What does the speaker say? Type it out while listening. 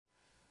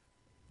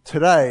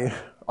today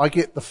I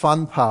get the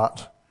fun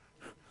part.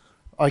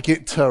 I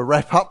get to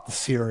wrap up the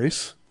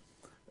series.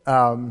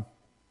 No,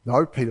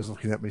 Peter's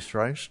looking at me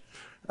strange.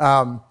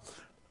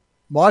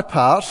 My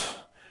part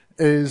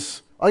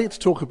is I get to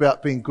talk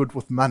about being good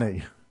with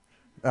money.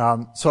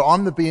 So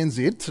I'm the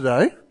BNZ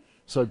today,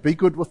 so be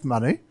good with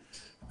money.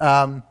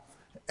 But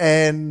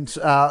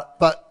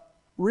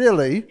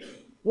really,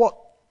 what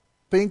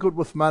being good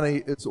with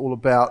money is all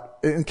about,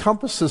 it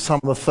encompasses some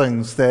of the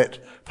things that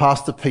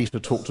Pastor Peter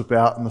talked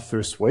about in the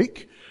first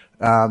week,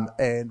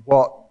 and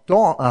what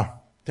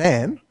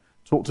Dan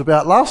talked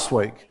about last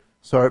week.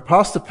 So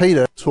Pastor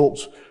Peter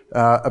talked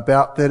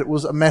about that it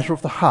was a matter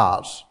of the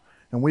heart,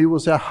 and where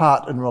was our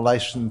heart in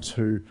relation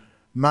to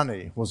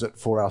money? Was it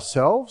for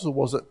ourselves or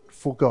was it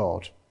for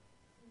God?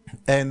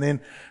 And then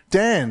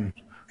Dan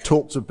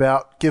talked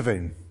about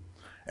giving,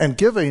 and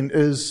giving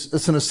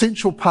it's an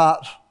essential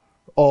part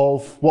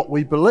of what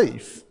we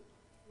believe,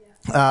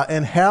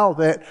 and how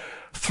that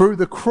through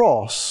the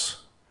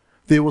cross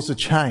there was a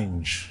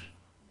change,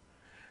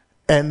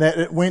 and that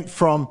it went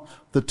from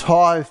the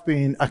tithe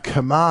being a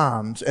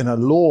command and a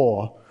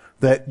law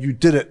that you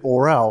did it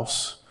or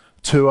else,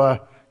 to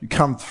you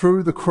come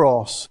through the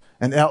cross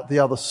and out the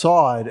other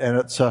side, and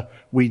it's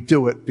we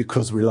do it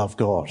because we love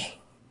God.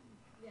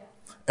 Yeah.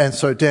 And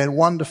so Dan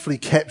wonderfully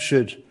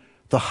captured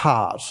the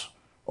heart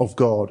of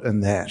God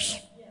in that.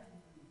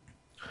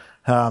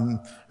 I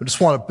just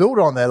want to build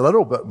on that a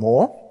little bit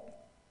more.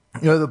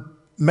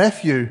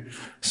 Matthew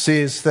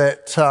says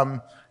that,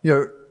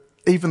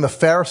 even the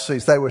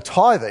Pharisees, they were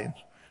tithing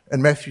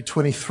in Matthew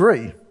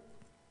 23.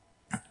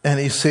 And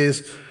he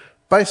says,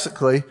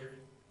 basically,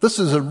 this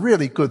is a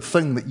really good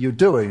thing that you're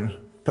doing,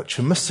 but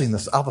you're missing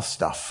this other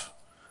stuff.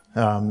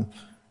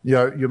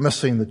 You're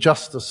missing the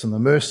justice and the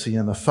mercy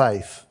and the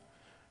faith,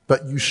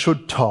 but you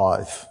should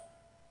tithe.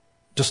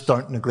 Just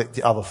don't neglect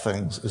the other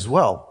things as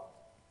well.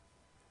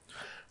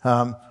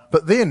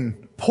 But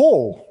then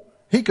Paul,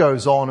 he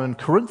goes on in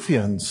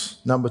Corinthians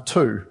number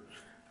 2,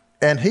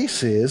 and he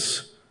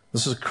says,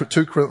 this is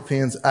 2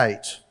 Corinthians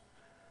 8,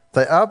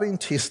 they are being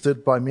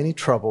tested by many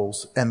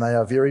troubles, and they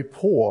are very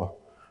poor,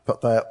 but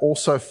they are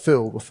also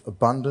filled with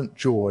abundant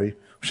joy,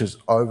 which has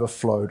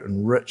overflowed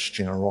in rich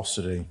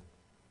generosity.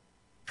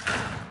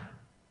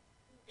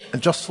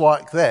 And just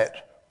like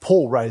that,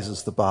 Paul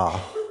raises the bar.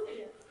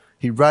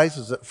 He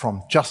raises it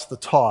from just the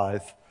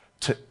tithe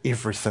to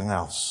everything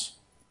else,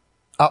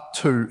 up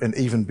to and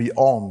even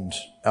beyond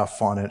our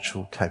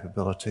financial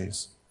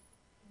capabilities.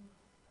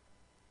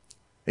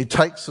 He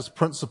takes this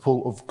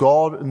principle of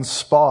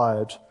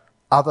God-inspired,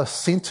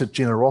 other-centered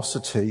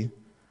generosity,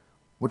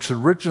 which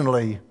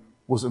originally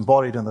was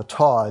embodied in the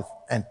tithe,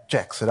 and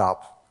jacks it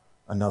up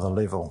another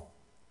level.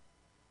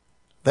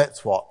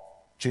 That's what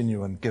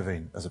genuine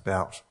giving is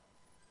about.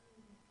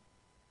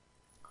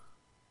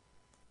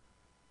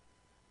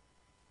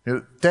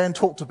 Dan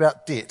talked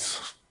about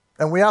debt,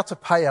 and we are to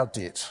pay our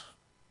debt.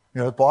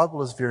 The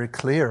Bible is very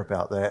clear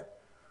about that.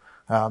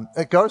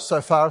 It goes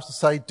so far as to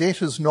say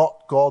debt is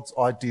not God's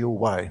ideal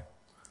way.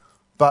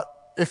 But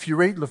if you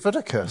read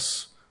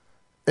Leviticus,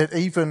 it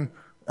even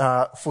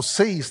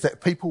foresees that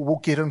people will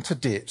get into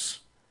debt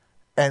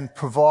and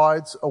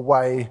provides a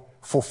way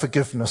for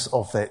forgiveness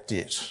of that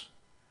debt.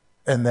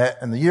 And that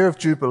in the year of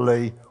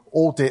Jubilee,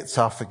 all debts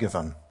are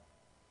forgiven.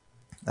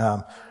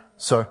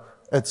 So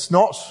it's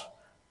not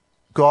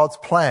God's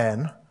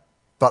plan,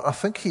 but I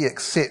think he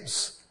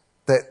accepts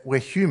that we're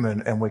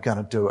human and we're going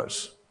to do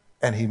it,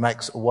 and he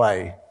makes a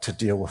way to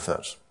deal with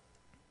it.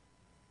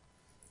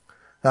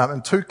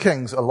 In 2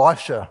 Kings,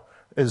 Elisha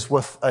is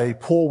with a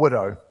poor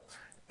widow,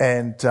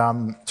 and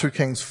 2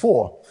 Kings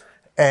 4,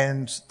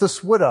 and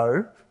this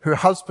widow, her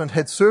husband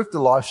had served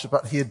Elisha,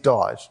 but he had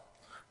died,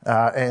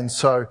 and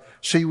so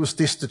she was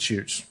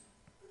destitute.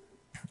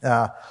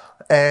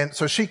 And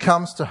so she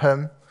comes to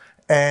him,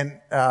 and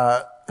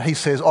he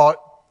says, go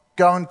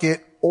and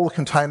get all the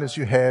containers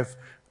you have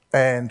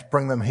and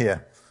bring them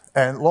here.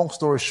 And long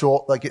story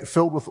short, they get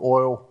filled with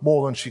oil,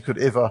 more than she could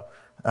ever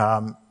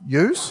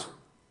use.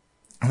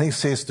 And he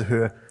says to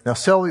her, now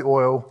sell the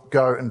oil,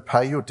 go and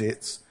pay your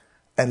debts,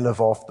 and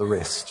live off the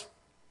rest.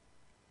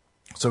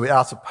 So we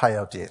are to pay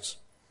our debt.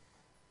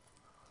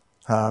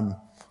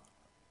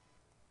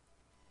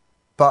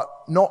 But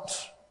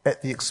not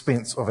at the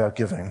expense of our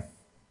giving.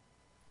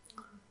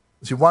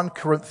 See, 1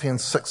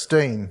 Corinthians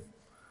 16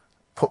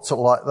 puts it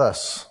like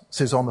this. It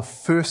says, on the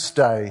first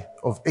day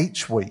of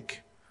each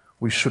week,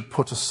 we should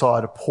put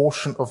aside a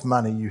portion of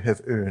money you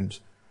have earned.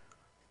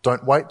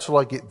 Don't wait till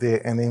I get there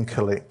and then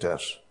collect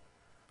it.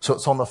 So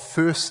it's on the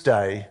first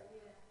day.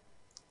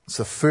 It's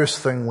the first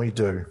thing we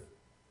do.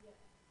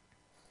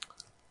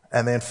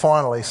 And then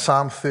finally,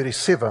 Psalm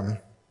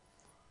 37:21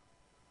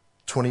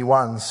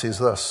 says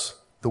this,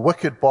 the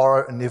wicked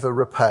borrow and never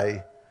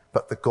repay,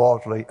 but the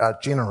godly are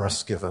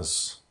generous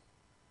givers.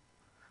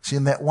 See,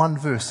 in that one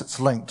verse, it's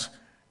linked.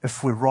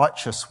 If we're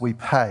righteous, we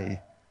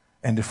pay,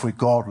 and if we're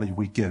godly,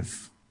 we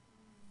give.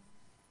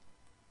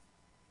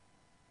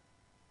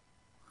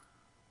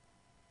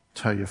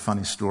 Tell you a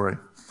funny story.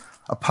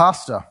 A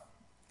pastor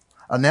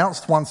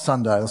announced one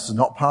Sunday, this is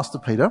not Pastor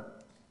Peter,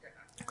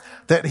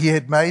 that he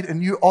had made a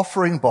new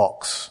offering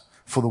box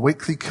for the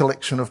weekly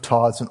collection of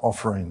tithes and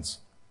offerings.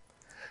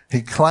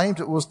 He claimed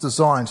it was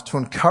designed to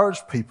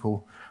encourage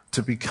people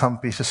to become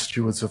better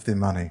stewards of their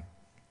money.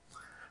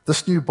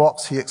 This new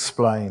box, he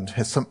explained,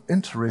 has some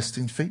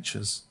interesting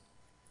features.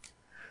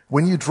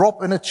 When you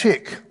drop in a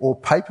cheque or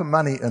paper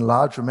money in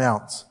large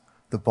amounts,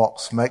 the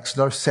box makes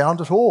no sound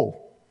at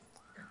all.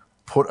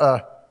 Put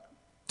a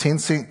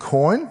 10-cent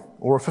coin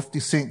or a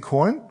 50-cent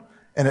coin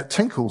and it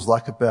tinkles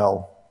like a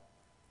bell.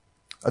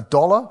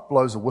 $1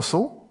 blows a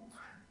whistle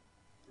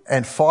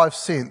and 5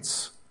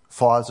 cents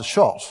fires a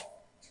shot.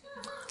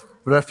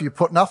 But if you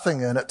put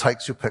nothing in, it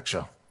takes your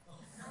picture.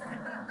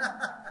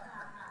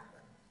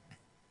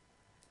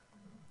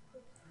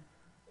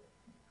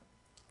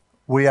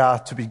 We are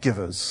to be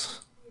givers.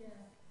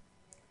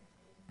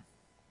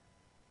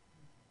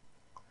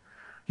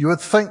 You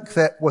would think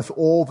that with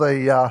all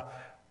the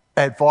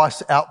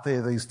advice out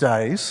there these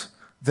days,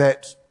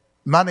 that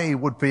money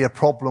would be a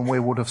problem we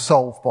would have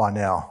solved by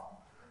now.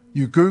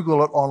 You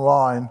Google it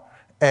online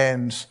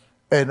and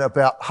in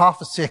about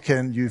half a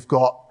second you've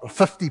got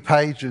 50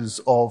 pages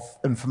of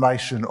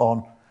information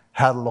on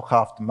how to look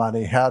after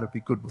money, how to be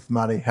good with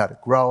money, how to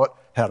grow it,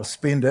 how to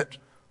spend it,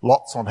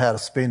 lots on how to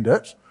spend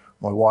it.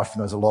 My wife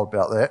knows a lot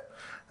about that.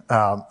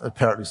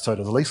 Apparently so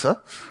does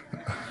Lisa.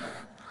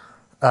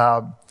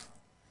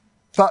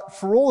 But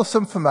for all this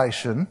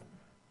information,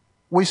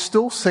 we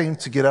still seem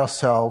to get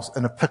ourselves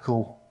in a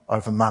pickle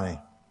over money.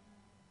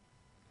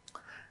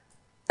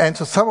 And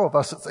to some of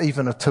us, it's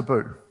even a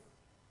taboo.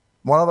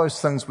 One of those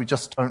things we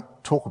just don't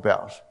talk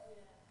about.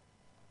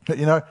 But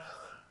you know,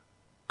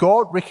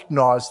 God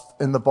recognised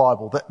in the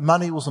Bible that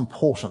money was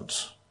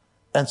important.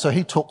 And so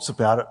he talks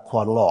about it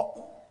quite a lot.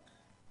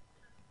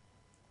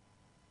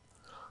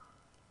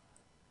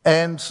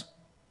 And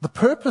the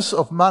purpose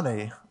of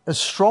money is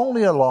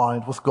strongly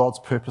aligned with God's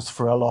purpose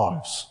for our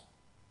lives.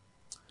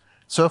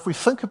 So if we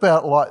think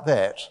about it like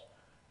that,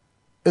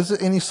 is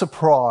it any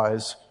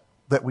surprise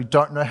that we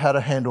don't know how to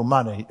handle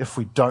money if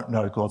we don't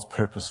know God's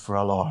purpose for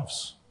our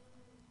lives?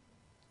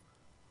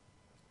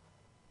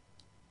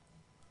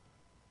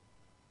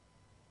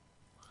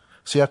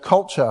 See, our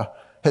culture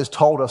has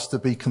told us to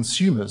be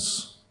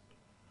consumers,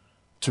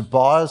 to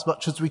buy as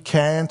much as we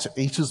can, to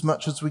eat as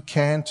much as we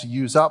can, to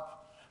use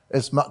up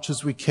as much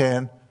as we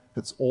can.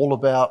 It's all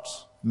about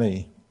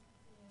me.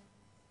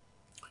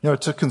 You know,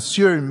 to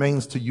consume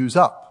means to use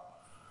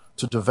up,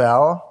 to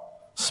devour,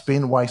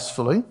 spend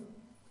wastefully.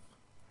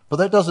 But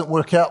that doesn't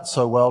work out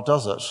so well,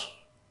 does it?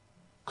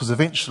 Because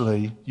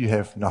eventually you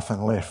have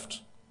nothing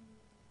left.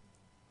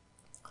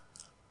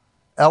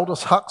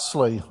 Aldous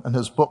Huxley, in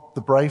his book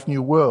The Brave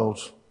New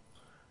World,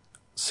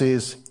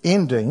 says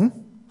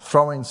ending,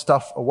 throwing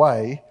stuff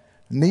away,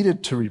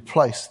 needed to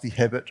replace the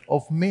habit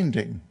of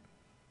mending,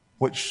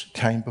 which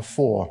came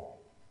before.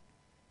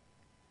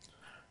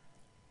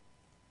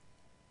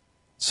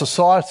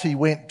 Society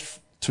went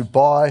to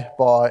buy,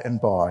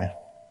 and buy.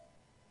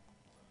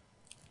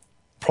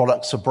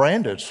 Products are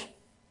branded.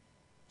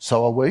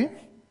 So are we.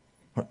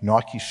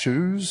 Nike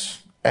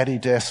shoes,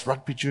 Adidas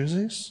rugby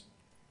jerseys.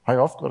 Hey,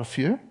 I've got a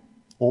few.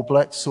 All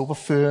Black, Silver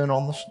Fern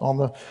on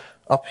the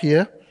up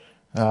here.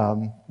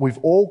 We've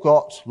all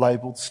got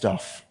labelled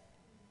stuff.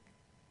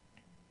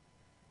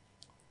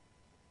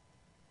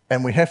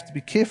 And we have to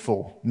be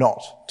careful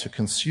not to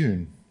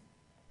consume.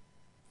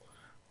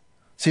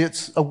 See,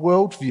 it's a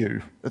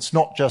worldview. It's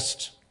not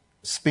just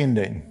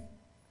spending.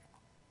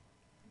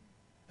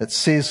 It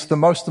says the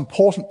most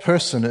important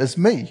person is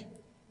me.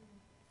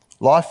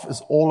 Life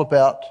is all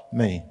about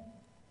me.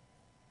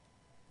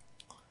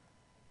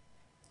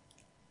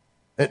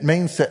 It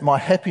means that my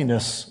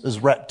happiness is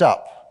wrapped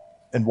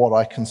up in what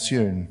I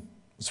consume.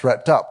 It's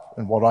wrapped up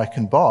in what I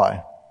can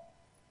buy.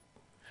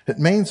 It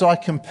means I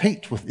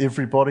compete with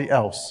everybody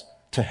else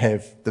to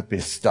have the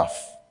best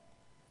stuff.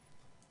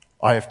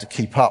 I have to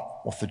keep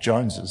up with the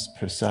Joneses,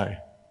 per se.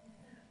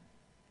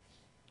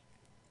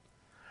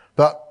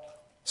 But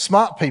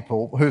smart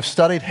people who have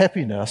studied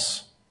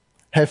happiness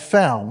have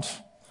found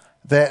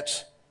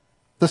that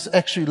this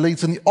actually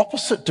leads in the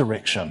opposite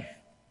direction.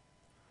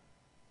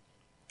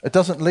 It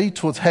doesn't lead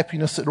towards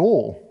happiness at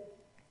all.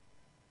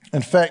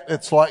 In fact,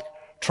 it's like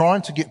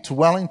trying to get to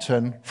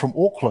Wellington from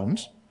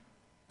Auckland,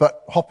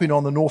 but hopping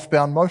on the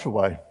northbound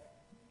motorway.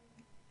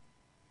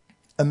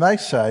 And they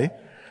say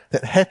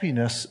that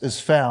happiness is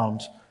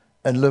found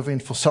in living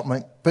for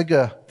something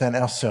bigger than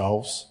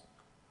ourselves,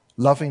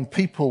 loving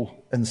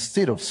people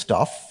instead of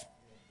stuff,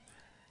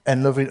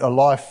 and living a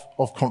life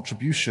of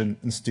contribution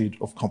instead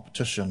of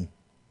competition.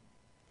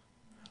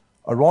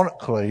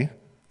 Ironically,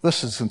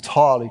 this is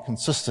entirely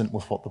consistent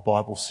with what the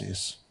Bible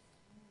says.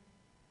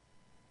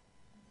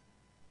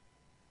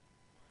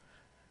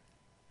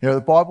 You know,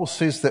 the Bible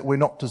says that we're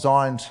not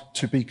designed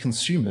to be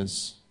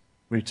consumers,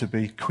 we're to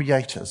be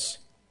creators.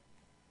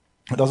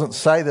 It doesn't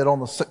say that on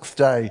the sixth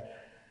day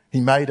he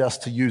made us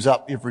to use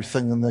up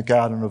everything in the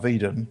Garden of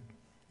Eden,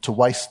 to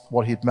waste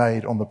what he'd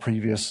made on the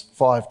previous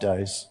 5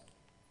 days.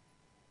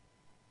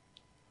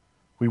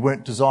 We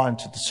weren't designed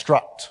to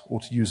destruct or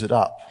to use it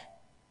up.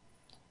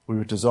 We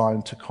were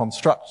designed to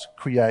construct,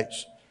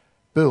 create,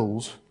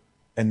 build,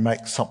 and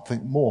make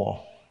something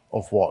more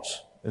of what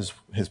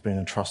has been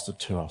entrusted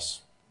to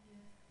us.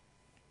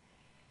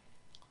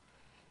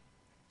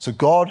 So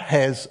God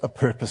has a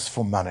purpose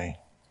for money.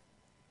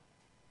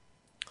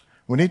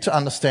 We need to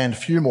understand a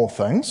few more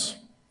things.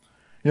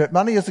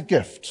 Money is a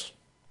gift.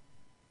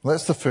 Well,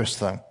 that's the first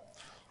thing.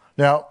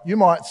 Now, you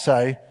might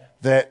say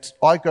that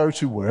I go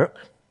to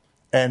work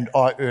and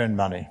I earn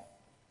money.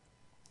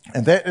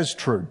 And that is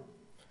true.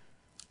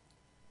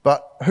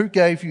 But who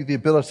gave you the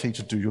ability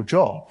to do your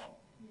job?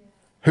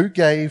 Who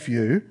gave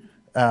you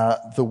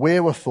the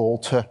wherewithal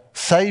to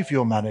save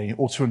your money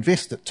or to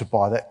invest it to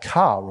buy that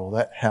car or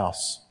that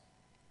house?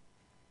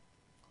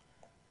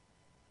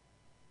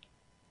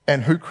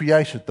 And who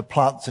created the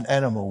plants and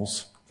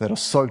animals that are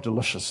so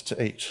delicious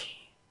to eat?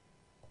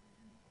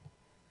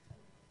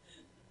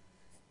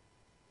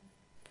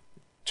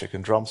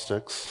 Chicken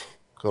drumsticks,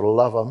 gotta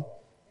love them.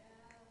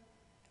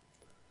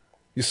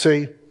 You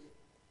see,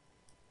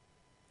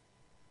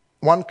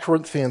 1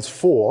 Corinthians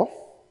 4,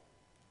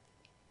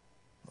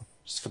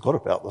 just forgot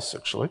about this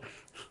actually.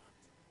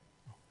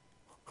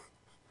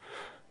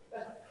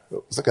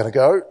 Is it going to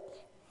go?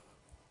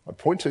 I'm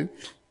pointing.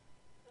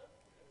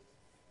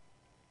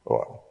 All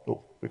right,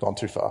 oh, we've gone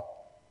too far.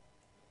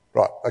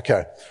 Right,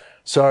 okay.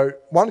 So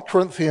 1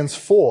 Corinthians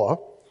 4,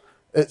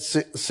 it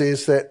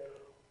says that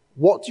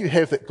what do you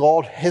have that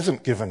God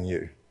hasn't given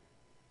you?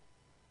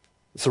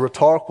 It's a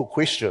rhetorical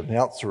question. The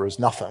answer is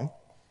nothing.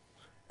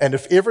 And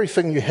if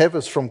everything you have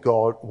is from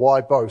God,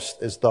 why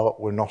boast as though it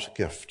were not a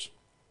gift?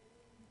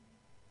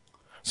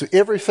 So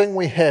everything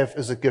we have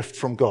is a gift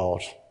from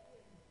God.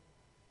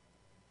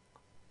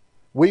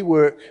 We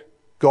work,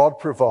 God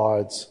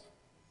provides.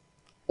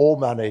 All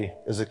money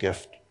is a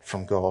gift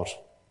from God.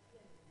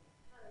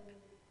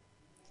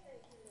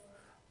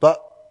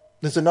 But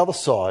there's another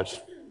side.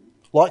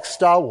 Like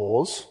Star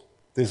Wars,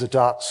 there's a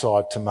dark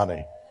side to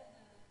money.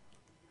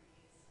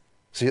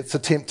 See, it's a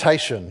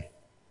temptation.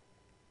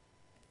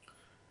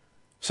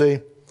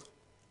 See,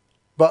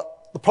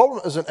 but the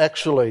problem isn't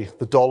actually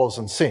the dollars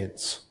and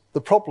cents.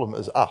 The problem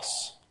is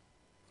us.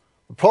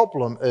 The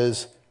problem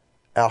is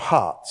our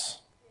hearts.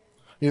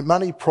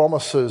 Money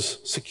promises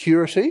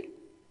security,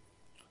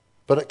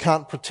 but it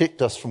can't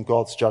protect us from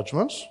God's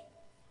judgment.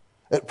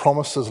 It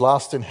promises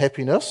lasting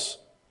happiness,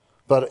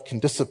 but it can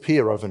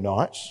disappear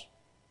overnight.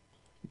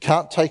 You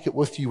can't take it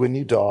with you when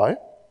you die.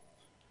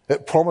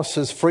 It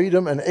promises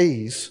freedom and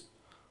ease,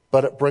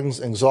 but it brings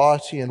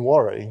anxiety and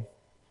worry.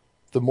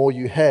 The more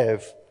you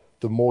have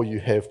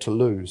to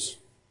lose.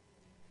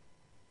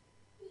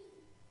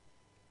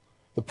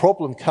 The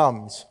problem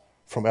comes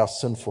from our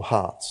sinful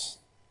hearts.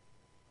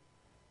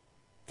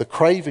 The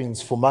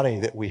cravings for money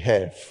that we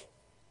have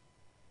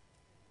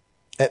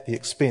at the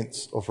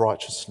expense of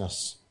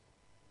righteousness.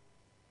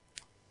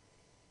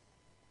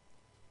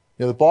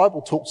 The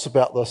Bible talks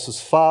about this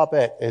as far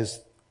back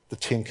as the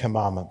 10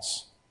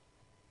 Commandments.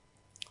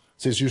 It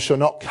says, you shall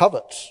not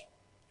covet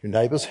your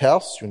neighbour's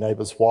house, your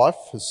neighbour's wife,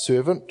 his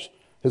servant,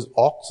 his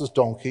ox, his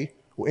donkey,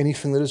 or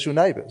anything that is your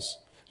neighbour's.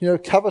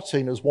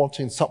 Coveting is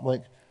wanting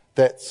something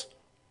that's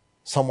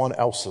someone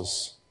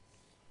else's.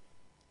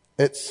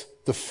 It's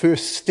the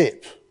first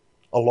step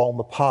along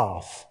the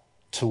path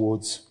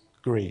towards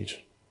greed.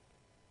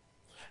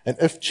 And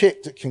if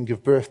checked, it can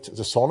give birth to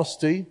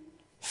dishonesty,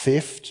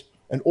 theft,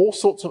 and all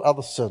sorts of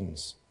other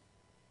sins.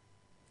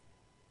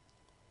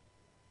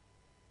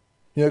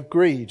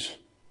 Greed,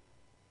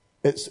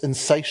 it's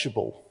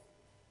insatiable.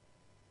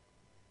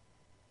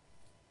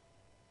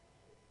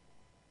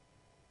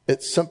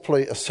 It's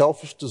simply a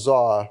selfish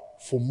desire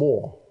for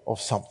more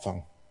of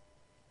something.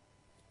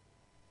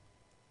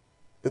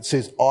 It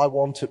says, I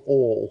want it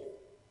all.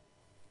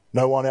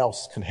 No one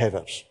else can have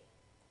it.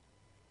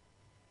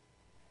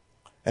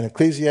 And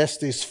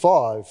Ecclesiastes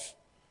 5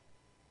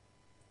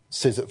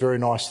 says it very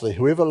nicely.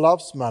 Whoever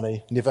loves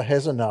money never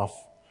has enough.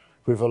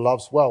 Whoever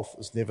loves wealth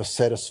is never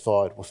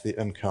satisfied with their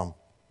income.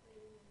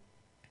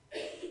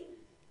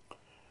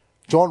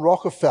 John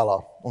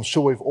Rockefeller, I'm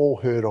sure we've all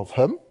heard of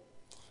him,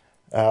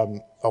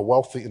 a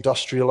wealthy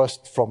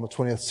industrialist from the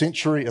 20th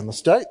century in the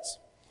States.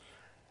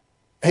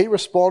 He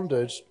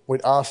responded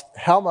when asked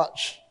how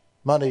much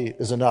money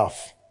is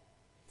enough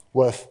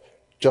with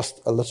just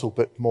a little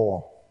bit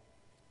more.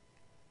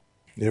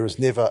 There is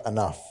never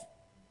enough.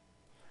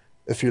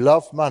 If you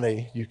love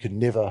money, you can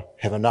never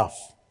have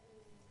enough.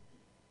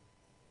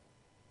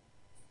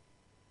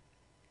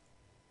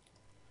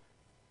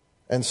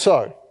 And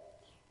so,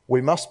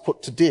 we must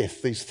put to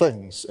death these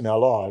things in our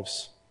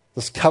lives.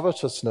 This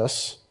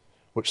covetousness,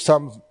 which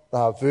some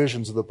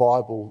versions of the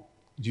Bible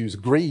use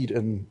greed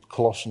in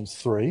Colossians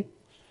 3,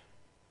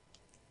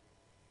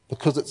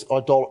 because it's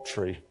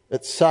idolatry.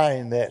 It's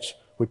saying that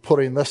we're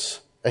putting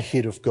this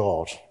ahead of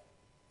God.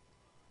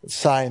 It's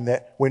saying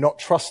that we're not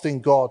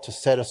trusting God to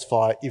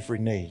satisfy every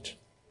need.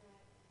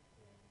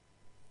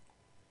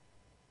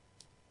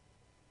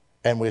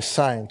 And we're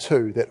saying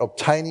too that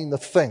obtaining the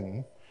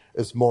thing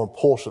is more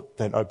important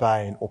than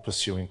obeying or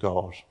pursuing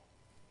God.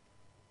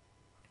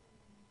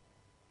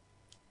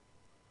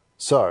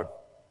 So,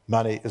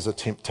 money is a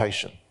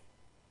temptation.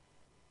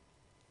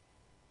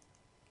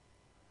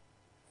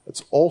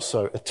 It's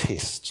also a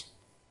test.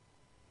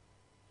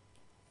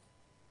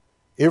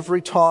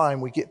 Every time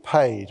we get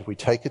paid, we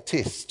take a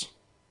test.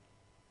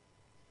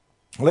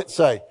 Let's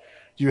say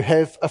you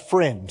have a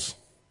friend.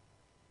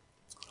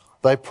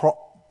 They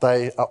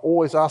are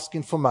always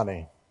asking for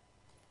money.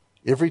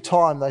 Every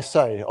time they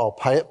say, I'll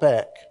pay it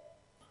back,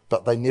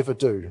 but they never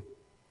do,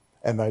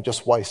 and they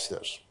just waste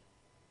it.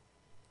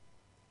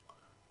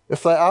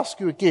 If they ask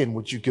you again,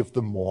 would you give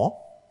them more?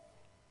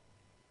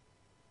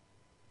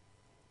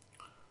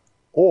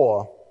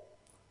 Or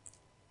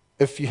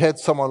if you had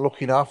someone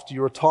looking after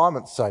your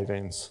retirement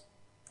savings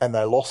and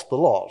they lost the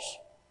lot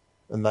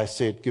and they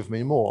said, give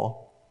me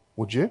more,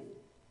 would you?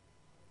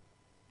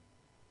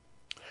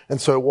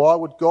 And so why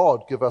would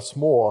God give us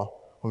more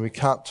when we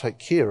can't take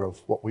care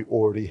of what we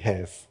already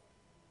have?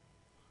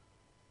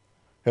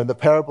 In the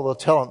parable of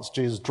the talents,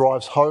 Jesus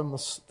drives home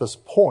this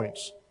point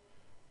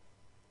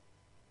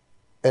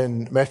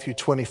in Matthew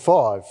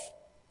 25.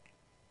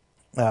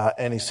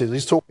 And he says,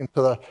 he's talking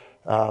to the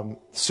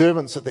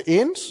servants at the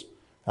end,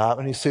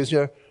 and he says,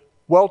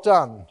 well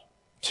done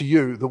to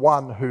you, the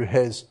one who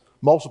has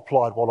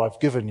multiplied what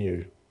I've given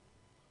you.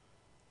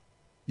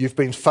 You've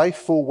been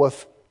faithful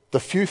with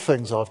the few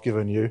things I've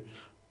given you.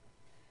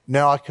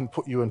 Now I can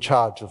put you in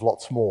charge of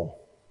lots more.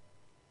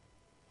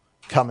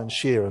 Come and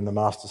share in the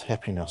Master's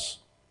happiness.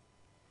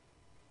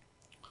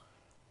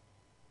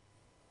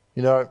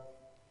 There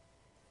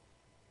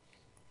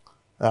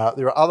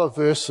are other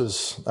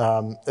verses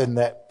in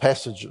that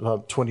passage,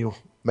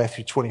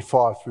 Matthew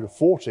 25 through to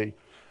 40,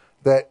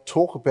 that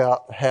talk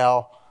about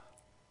how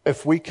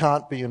if we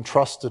can't be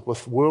entrusted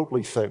with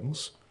worldly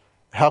things,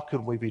 how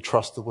can we be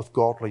trusted with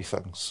godly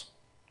things?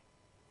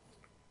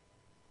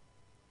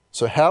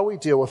 So how we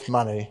deal with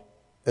money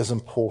is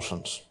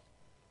important.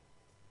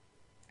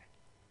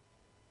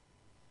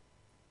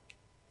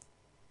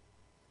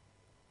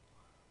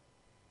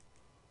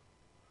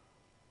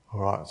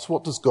 All right, so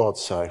what does God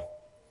say?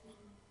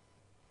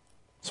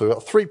 So we've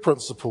got 3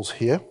 principles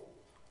here,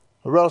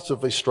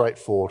 relatively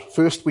straightforward.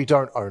 First, we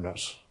don't own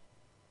it.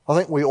 I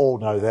think we all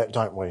know that,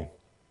 don't we?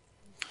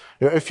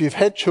 If you've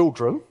had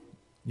children,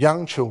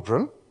 young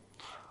children,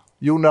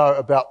 you'll know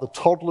about the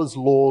toddler's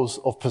laws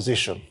of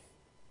possession.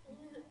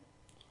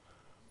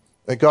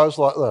 It goes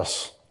like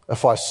this.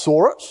 If I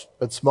saw it,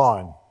 it's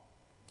mine.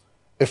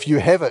 If you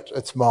have it,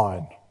 it's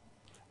mine.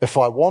 If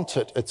I want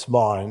it, it's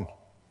mine.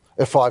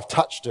 If I've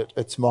touched it,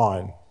 it's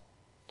mine.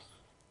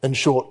 In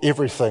short,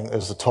 everything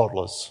is the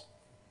toddler's.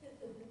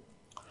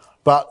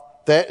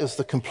 But that is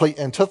the complete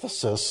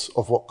antithesis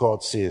of what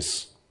God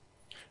says.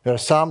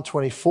 Psalm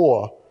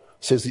 24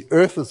 says the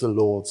earth is the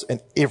Lord's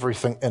and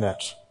everything in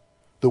it.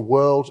 The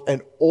world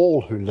and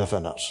all who live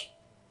in it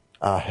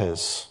are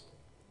his.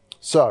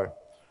 So,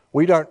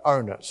 we don't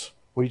own it.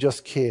 We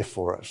just care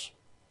for it.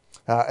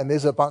 And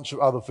there's a bunch of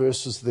other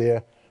verses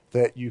there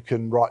that you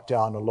can write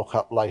down and look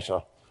up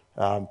later.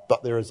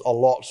 But there is a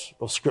lot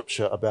of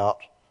scripture about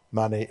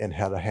money and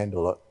how to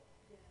handle it.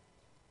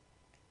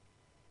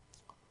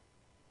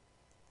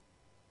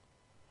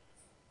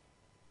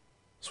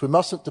 So we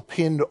mustn't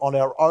depend on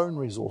our own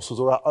resources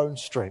or our own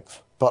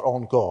strength, but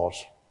on God.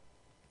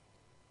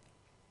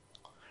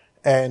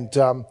 And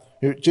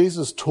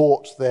Jesus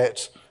taught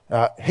that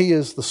he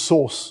is the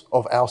source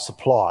of our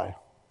supply.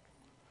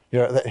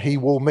 That he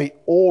will meet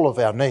all of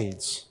our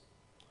needs,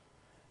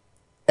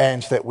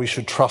 and that we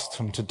should trust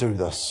him to do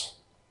this.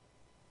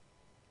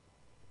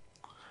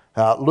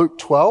 Luke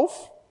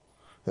 12,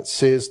 it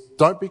says,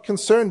 don't be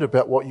concerned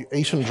about what you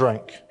eat and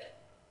drink.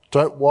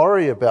 Don't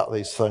worry about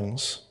these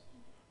things.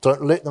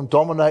 Don't let them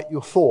dominate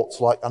your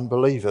thoughts like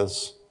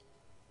unbelievers,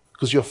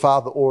 because your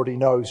Father already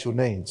knows your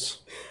needs.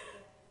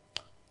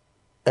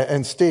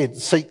 Instead,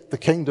 seek the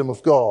kingdom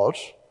of God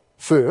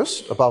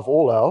first, above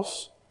all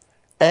else,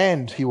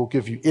 and he will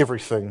give you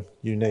everything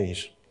you need.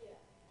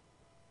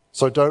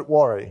 So don't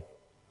worry,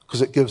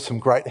 because it gives him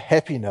great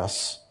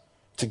happiness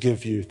to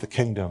give you the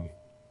kingdom.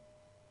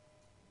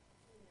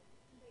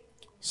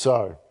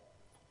 So,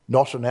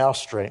 not in our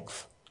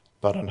strength,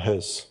 but in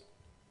his.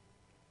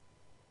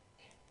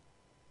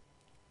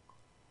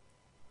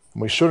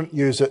 And we shouldn't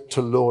use it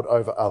to lord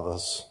over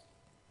others.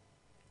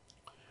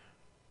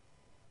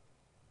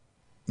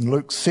 And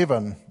Luke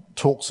 7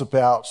 talks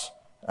about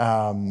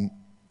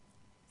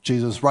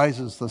Jesus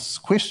raises this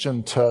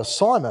question to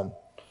Simon,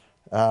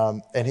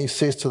 and he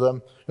says to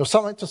them,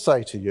 something to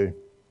say to you.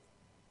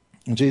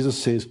 And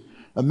Jesus says,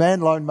 a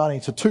man loaned money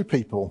to 2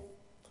 people,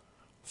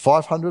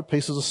 500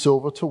 pieces of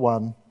silver to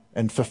one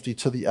and 50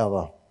 to the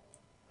other.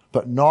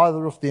 But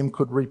neither of them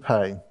could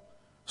repay,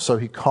 so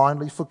he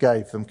kindly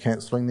forgave them,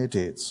 cancelling their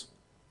debts.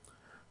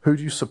 Who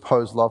do you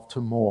suppose loved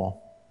him more?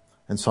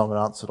 And Simon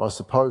answered, I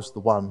suppose the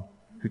one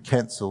who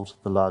cancelled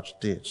the large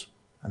debt.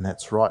 And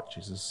that's right,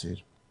 Jesus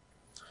said.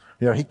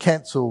 He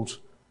cancelled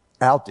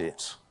our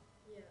debt.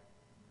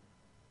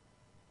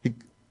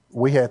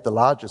 We had the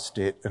largest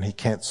debt and he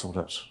cancelled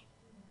it.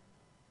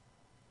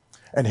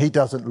 And he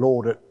doesn't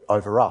lord it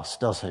over us,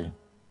 does he?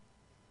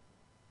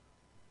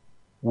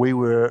 We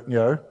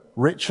were,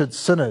 wretched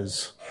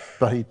sinners,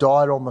 but he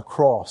died on the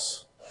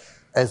cross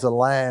as a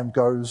lamb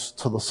goes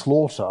to the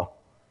slaughter.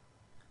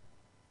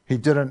 He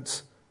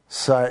didn't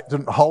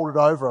hold it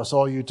over us,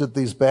 oh, you did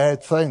these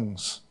bad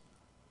things.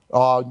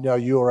 Oh, no,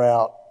 you're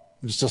out.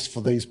 It's just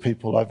for these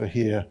people over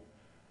here.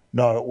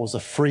 No, it was a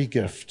free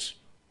gift.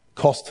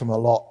 Cost him a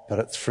lot, but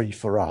it's free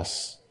for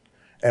us.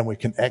 And we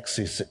can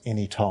access it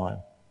any time.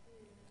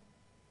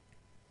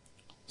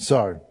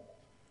 So,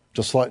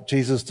 just like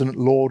Jesus didn't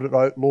lord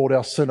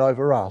our sin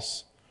over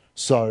us,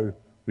 so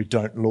we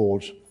don't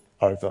lord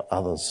over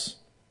others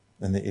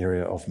in the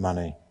area of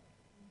money.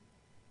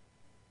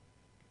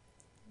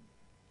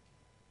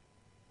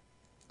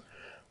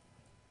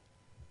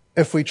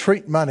 If we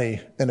treat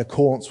money in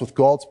accordance with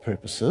God's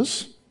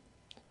purposes,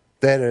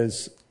 that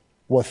is,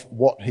 with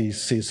what he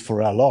says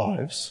for our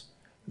lives,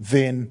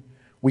 then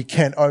we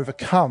can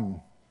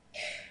overcome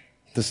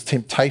this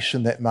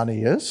temptation that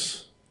money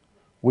is.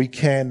 We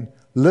can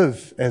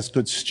live as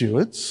good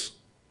stewards.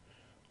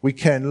 We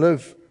can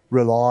live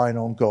relying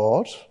on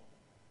God,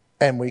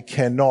 and we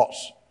can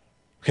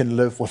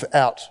live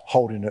without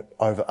holding it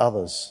over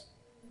others.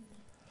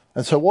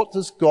 And so what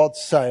does God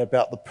say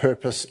about the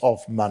purpose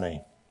of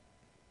money?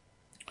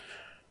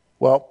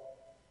 Well,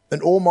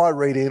 in all my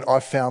reading, I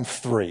found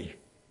 3.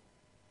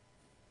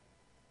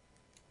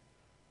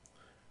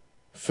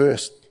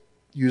 First,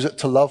 use it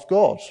to love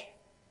God.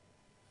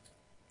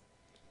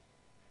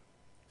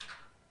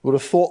 Would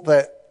have thought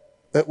that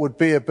it would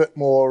be a bit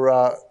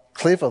more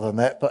clever than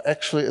that, but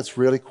actually it's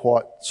really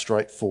quite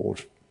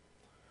straightforward.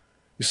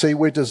 You see,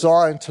 we're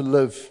designed to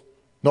live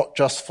not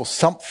just for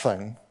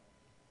something,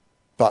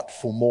 but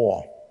for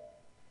more.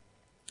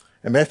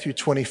 And Matthew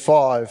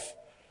 25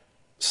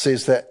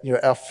 says that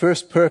our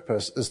first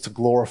purpose is to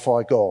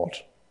glorify God.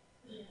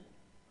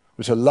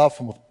 We're to love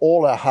him with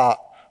all our heart,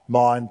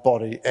 mind,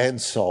 body, and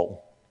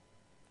soul.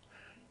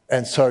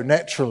 And so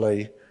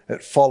naturally,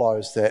 it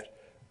follows that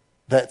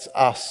that's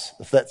us.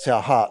 If that's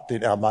our heart,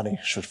 then our money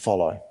should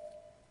follow.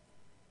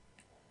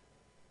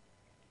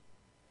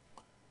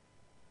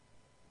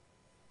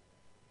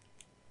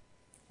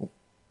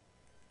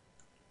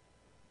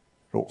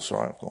 Oh,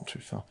 sorry, I've gone too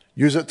far.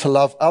 Use it to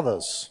love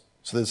others.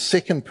 So there's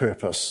second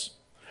purpose.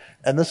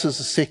 And this is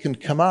the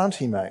second command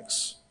he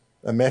makes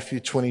in Matthew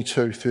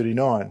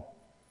 22:39.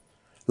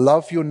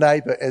 Love your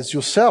neighbour as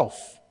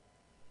yourself.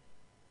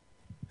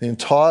 The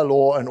entire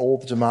law and all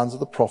the demands of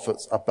the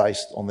prophets are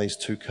based on these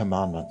 2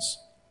 commandments.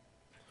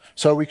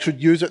 So we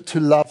should use it to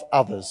love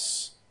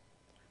others.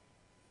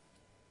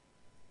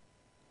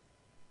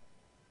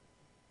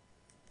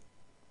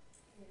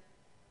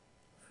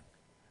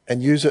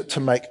 And use it to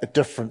make a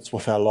difference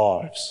with our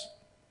lives.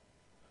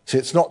 See,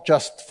 it's not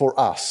just for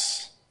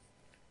us.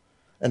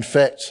 In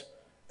fact,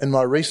 in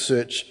my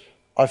research,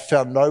 I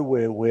found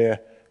nowhere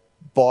where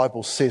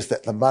Bible says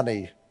that the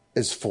money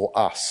is for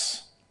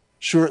us.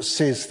 Sure, it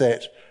says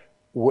that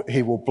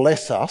he will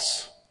bless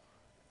us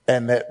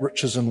and that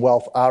riches and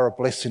wealth are a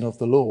blessing of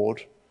the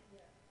Lord,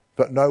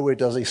 but nowhere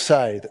does he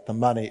say that the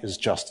money is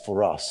just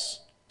for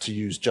us, to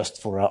use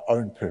just for our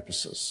own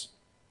purposes.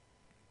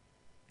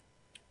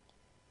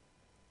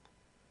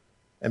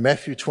 In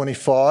Matthew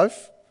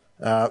 25,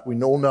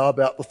 we all know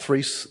about the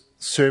 3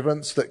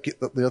 servants that get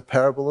the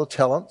parable of the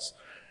talents,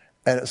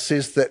 and it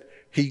says that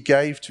he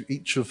gave to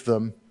each of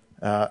them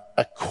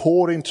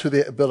according to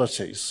their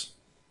abilities.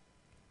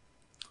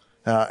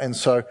 And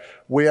so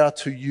we are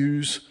to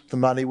use the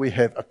money we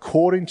have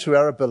according to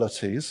our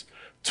abilities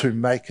to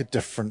make a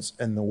difference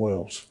in the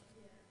world.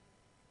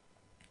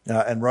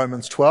 And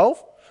Romans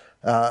 12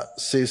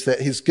 says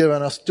that he's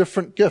given us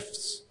different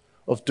gifts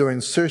of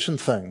doing certain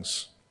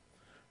things.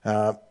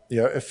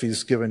 If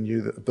he's given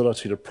you the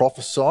ability to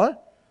prophesy,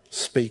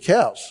 speak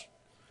out.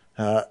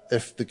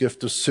 If the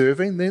gift is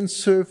serving, then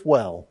serve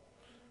well.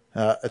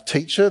 A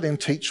teacher, then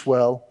teach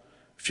well.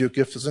 If your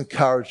gift is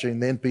encouraging,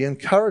 then be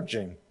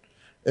encouraging.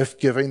 If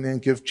giving, then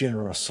give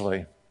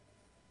generously.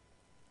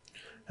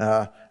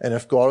 And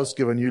if God has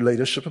given you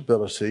leadership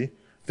ability,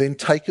 then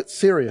take it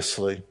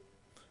seriously.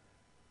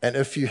 And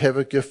if you have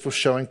a gift for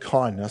showing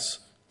kindness,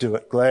 do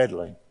it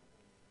gladly.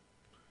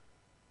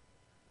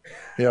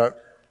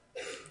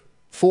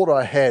 Thought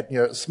I had,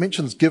 it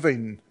mentions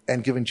giving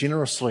and giving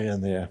generously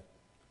in there.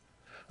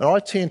 And I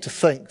tend to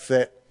think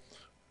that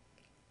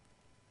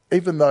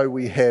even though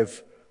we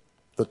have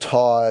the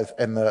tithe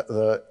and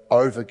the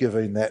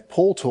over-giving that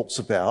Paul talks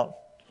about,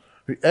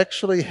 we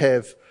actually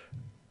have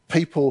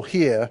people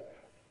here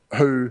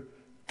who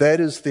that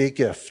is their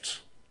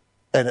gift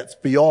and it's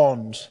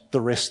beyond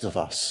the rest of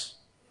us.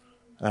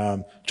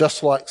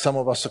 Just like some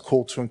of us are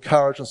called to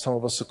encourage and some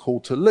of us are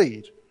called to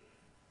lead,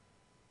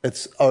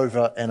 it's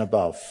over and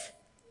above.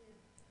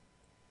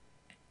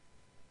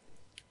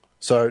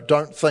 So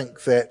don't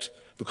think that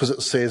because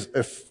it says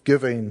if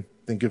giving,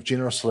 then give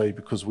generously,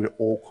 because we're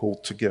all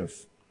called to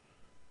give.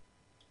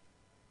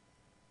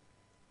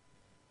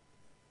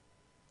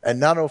 And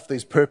none of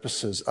these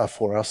purposes are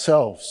for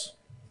ourselves.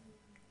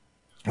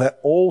 They're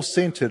all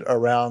centered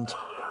around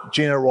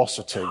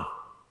generosity.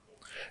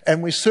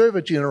 And we serve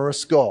a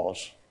generous God.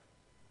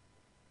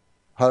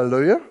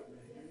 Hallelujah.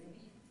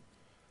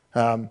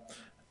 So,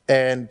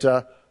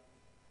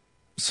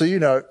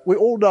 we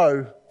all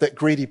know that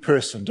greedy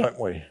person, don't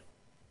we?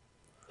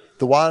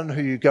 The one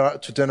who you go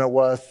out to dinner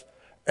with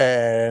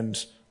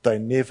and they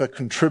never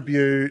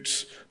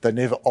contribute, they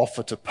never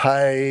offer to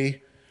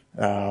pay,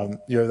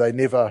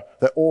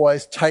 they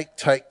always take.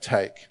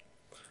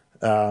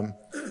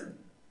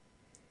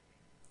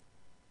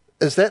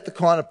 Is that the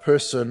kind of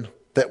person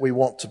that we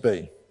want to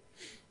be?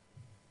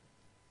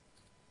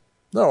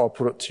 No, I'll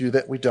put it to you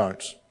that we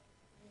don't.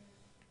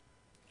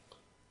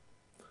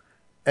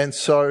 And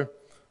so,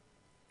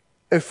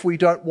 if we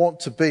don't want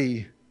to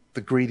be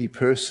the greedy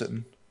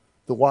person,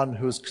 the one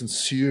who is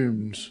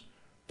consumed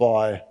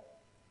by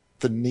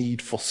the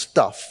need for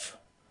stuff,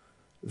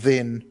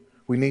 then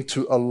we need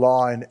to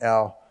align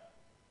our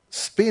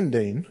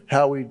spending,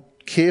 how we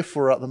care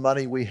for the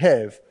money we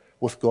have,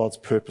 with God's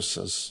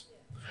purposes.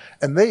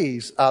 And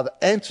these are the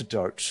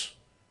antidote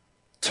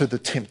to the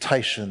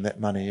temptation that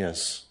money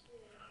is.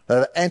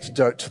 They're the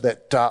antidote to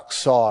that dark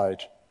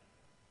side,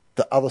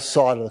 the other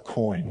side of the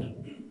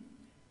coin.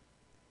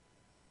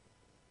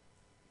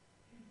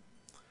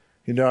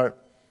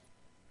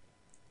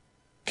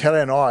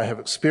 Kelly and I have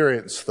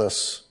experienced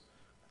this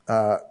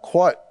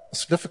quite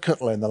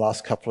significantly in the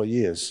last couple of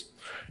years.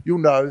 You'll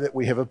know that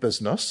we have a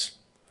business,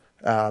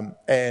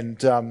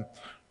 and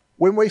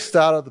when we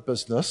started the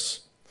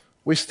business,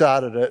 we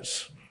started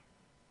it,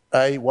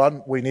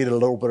 we needed a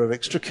little bit of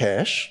extra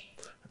cash,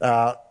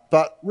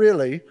 but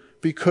really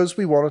because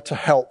we wanted to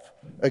help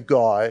a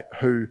guy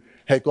who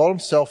had got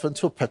himself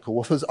into a pickle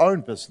with his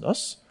own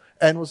business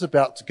and was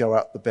about to go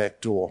out the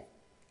back door.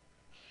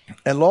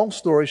 And long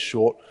story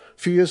short, a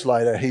few years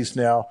later, he's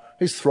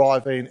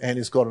thriving and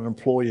he's got an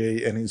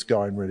employee and he's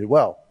going really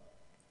well.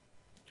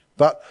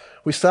 But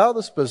we started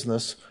this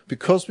business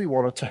because we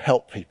wanted to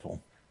help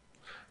people.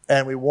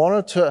 And we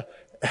wanted to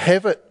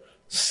have it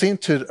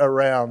centered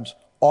around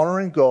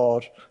honouring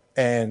God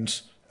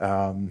and,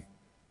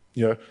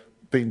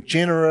 being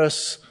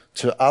generous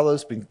to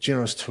others, being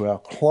generous to our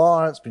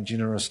clients, being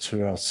generous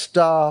to our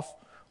staff,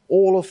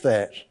 all of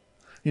that.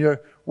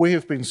 We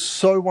have been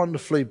so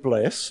wonderfully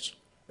blessed.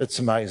 It's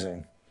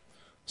amazing.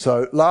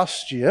 So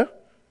last year,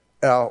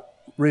 our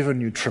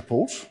revenue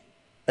tripled,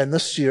 and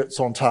this year it's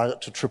on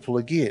target to triple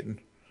again.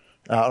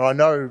 And I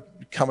know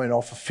coming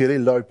off a fairly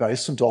low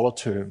base in dollar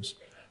terms,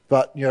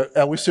 but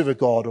we serve a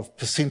God of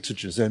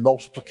percentages and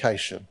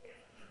multiplication.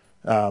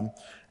 A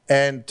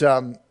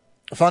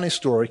funny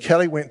story,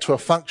 Kelly went to a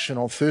function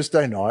on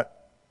Thursday night,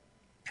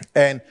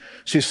 and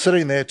she's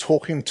sitting there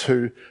talking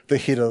to the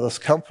head of this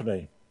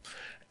company.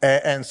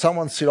 And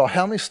someone said,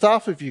 how many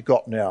staff have you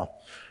got now?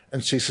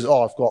 And she says,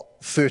 I've got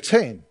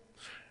 13.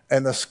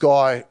 And this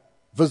guy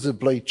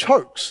visibly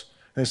chokes.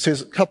 And he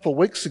says, a couple of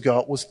weeks ago,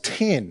 it was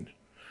 10.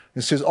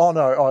 And she says,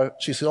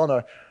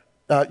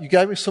 you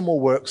gave me some more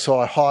work, so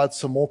I hired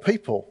some more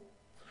people.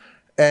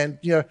 And,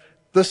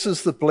 this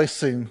is the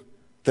blessing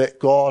that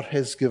God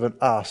has given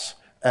us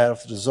out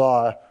of the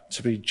desire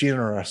to be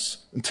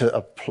generous and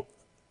to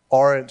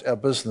orient our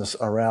business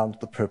around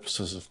the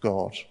purposes of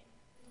God.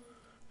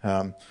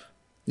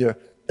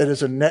 It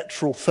is a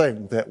natural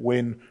thing that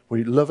when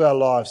we live our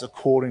lives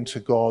according to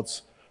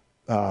God's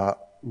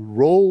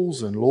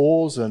rules and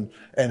laws and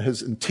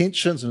his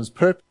intentions and his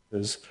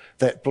purposes,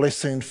 that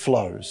blessing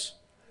flows.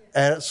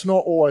 And it's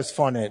not always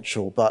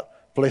financial,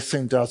 but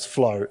blessing does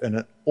flow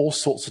in all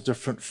sorts of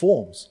different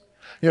forms.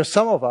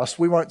 Some of us,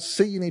 we won't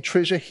see any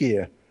treasure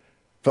here,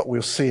 but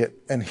we'll see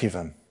it in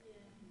heaven.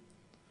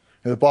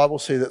 The Bible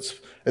says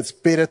it's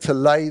better to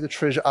lay the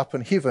treasure up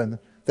in heaven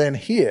than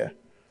here,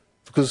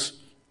 because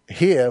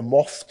here,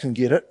 moths can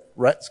get it,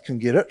 rats can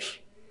get it.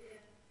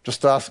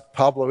 Just ask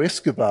Pablo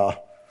Escobar.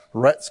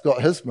 Rats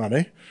got his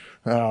money.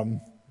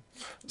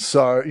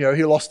 So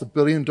he lost $1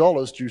 billion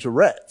due to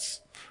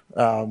rats.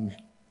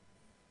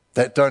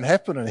 That don't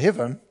happen in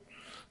heaven.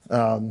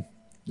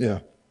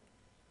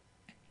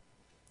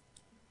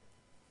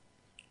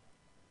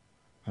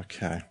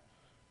 Okay.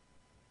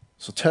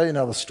 So I'll tell you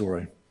another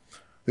story.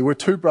 There were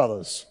two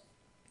brothers,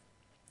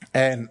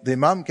 and their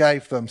mum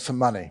gave them some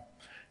money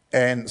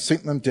and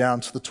sent them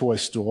down to the toy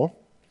store,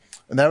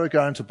 and they were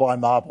going to buy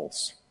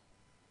marbles.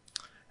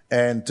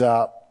 And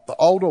the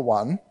older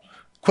one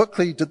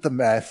quickly did the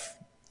math,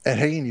 and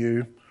he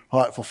knew,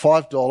 right, for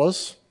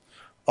 $5,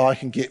 I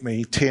can get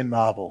me 10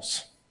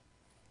 marbles.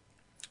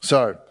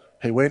 So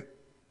he went,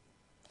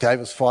 gave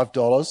us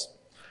 $5,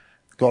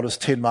 got his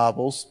 10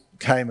 marbles,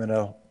 came in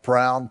a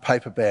brown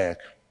paper bag.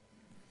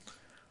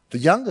 The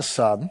younger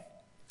son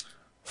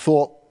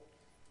thought,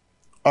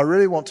 I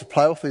really want to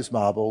play with these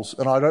marbles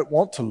and I don't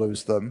want to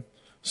lose them,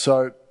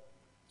 so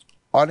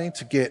I need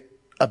to get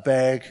a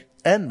bag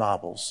and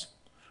marbles.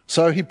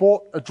 So he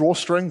bought a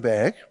drawstring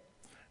bag,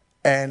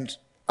 and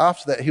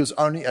after that he was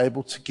only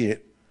able to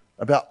get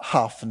about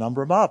half the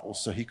number of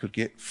marbles, so he could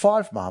get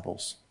 5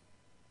 marbles.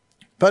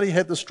 But he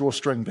had this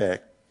drawstring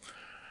bag.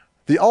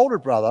 The older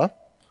brother,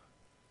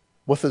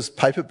 with his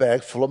paper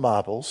bag full of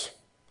marbles,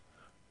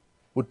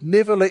 would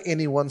never let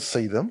anyone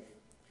see them,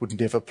 would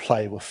never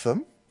play with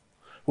them,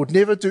 would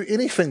never do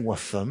anything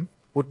with them,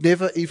 would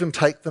never even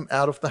take them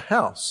out of the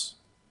house.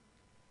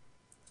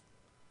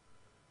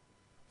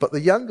 But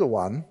the younger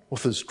one,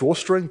 with his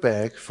drawstring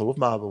bag full of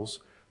marbles,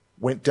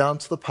 went down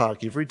to the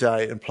park every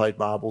day and played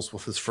marbles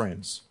with his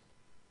friends.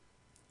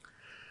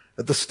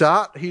 At the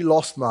start, he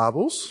lost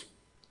marbles,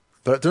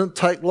 but it didn't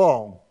take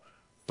long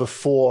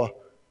before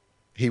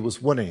he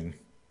was winning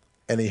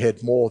and he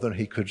had more than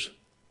he could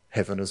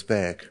have in his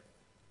bag.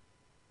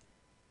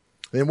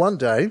 Then one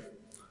day,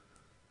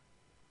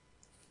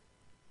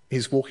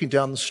 he's walking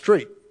down the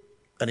street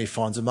and he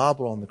finds a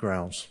marble on the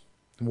ground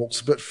and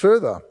walks a bit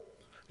further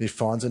and he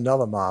finds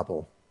another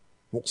marble.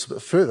 Walks a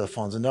bit further,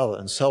 finds another,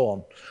 and so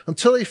on,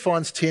 until he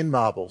finds 10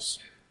 marbles.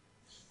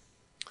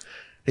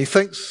 He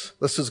thinks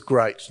this is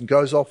great and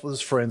goes off with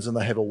his friends and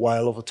they have a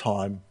whale of a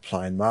time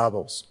playing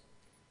marbles.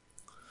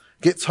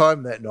 Gets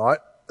home that night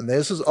and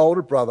there's his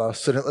older brother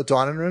sitting at the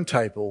dining room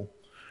table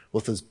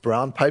with his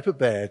brown paper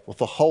bag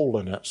with a hole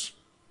in it.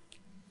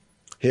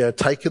 He had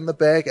taken the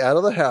bag out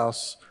of the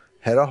house,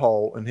 had a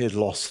hole, and he had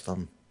lost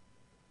them.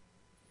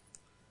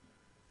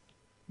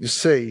 You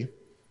see,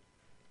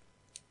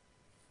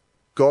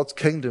 God's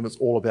kingdom is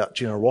all about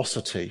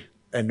generosity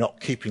and not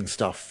keeping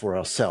stuff for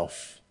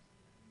ourselves.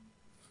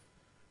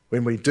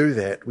 When we do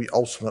that, we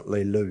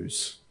ultimately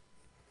lose.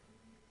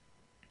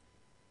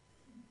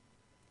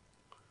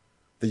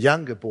 The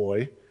younger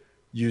boy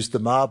used the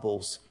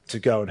marbles to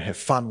go and have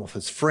fun with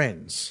his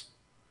friends,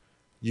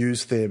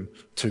 used them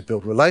to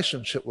build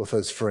relationship with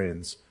his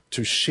friends,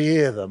 to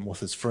share them with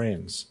his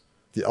friends.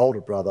 The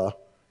older brother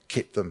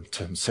kept them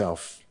to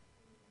himself.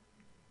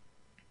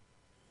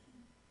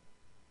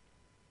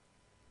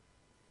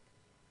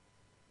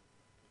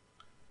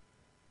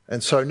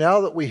 And so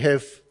now that we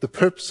have the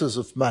purposes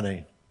of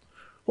money,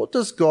 what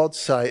does God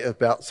say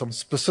about some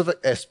specific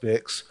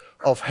aspects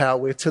of how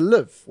we're to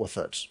live with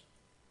it?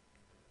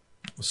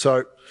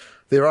 So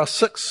there are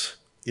 6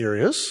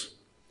 areas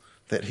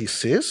that he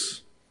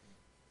says.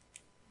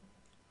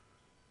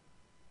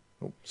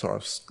 Oh, sorry,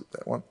 I've skipped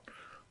that one.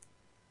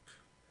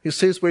 He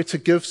says we're to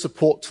give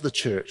support to the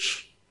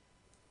church.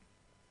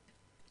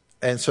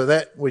 And so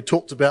that we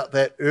talked about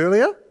that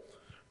earlier.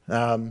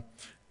 In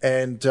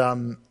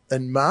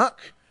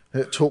Mark,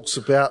 it talks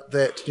about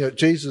that,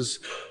 Jesus,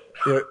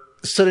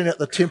 sitting at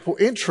the temple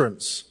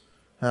entrance.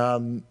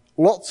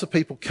 Lots of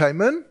people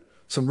came in.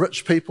 Some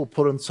rich people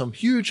put in some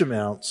huge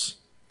amounts.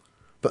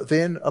 But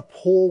then a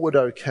poor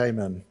widow came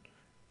in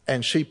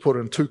and she put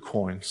in 2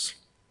 coins.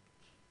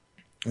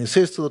 And he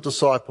says to the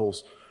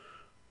disciples,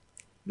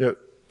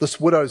 this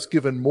widow's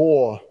given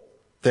more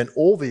than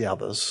all the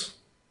others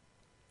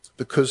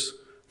because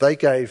they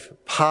gave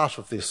part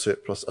of their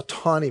surplus, a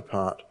tiny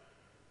part.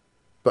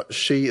 But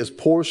she, as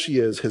poor as she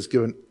is, has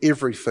given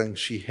everything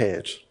she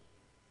had.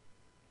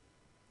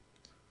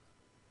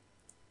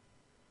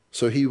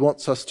 So he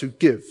wants us to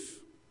give,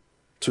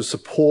 to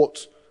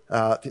support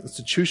the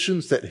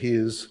institutions that he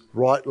has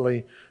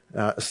rightly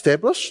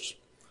established,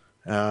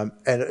 and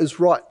it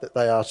is right that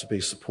they are to be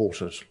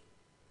supported.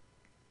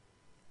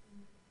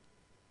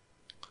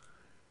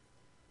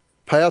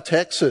 Pay our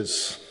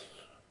taxes.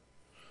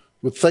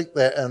 We'd think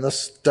that in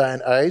this day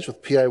and age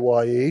with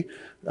PAYE,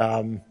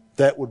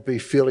 that would be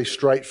fairly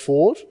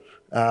straightforward,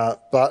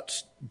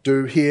 but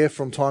do hear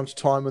from time to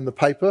time in the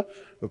paper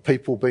of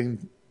people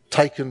being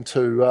taken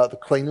to the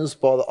cleaners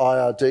by the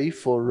IRD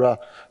for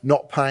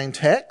not paying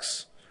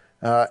tax.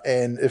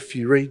 And if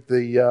you read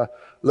the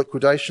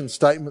liquidation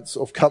statements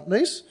of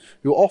companies,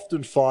 you'll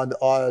often find the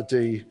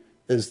IRD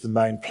is the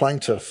main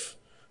plaintiff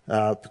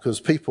because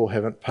people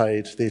haven't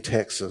paid their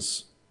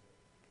taxes.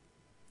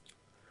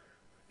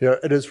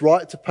 It is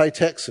right to pay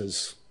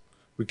taxes.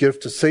 We give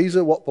to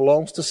Caesar what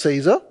belongs to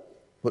Caesar,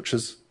 which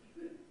is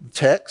the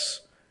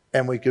tax,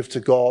 and we give to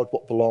God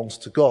what belongs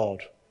to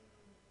God.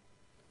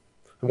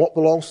 And what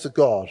belongs to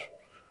God?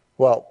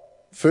 Well,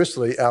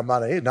 firstly, our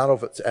money, none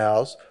of it's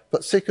ours,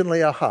 but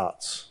secondly, our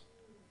hearts.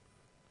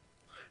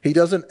 He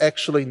doesn't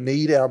actually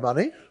need our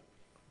money.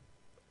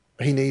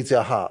 He needs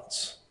our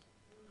hearts.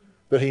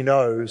 But he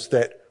knows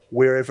that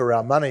wherever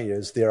our money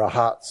is, there our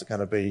hearts are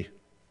going to be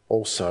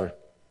also.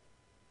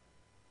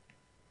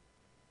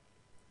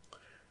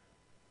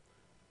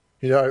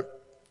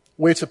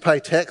 We're to pay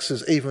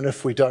taxes even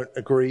if we don't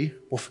agree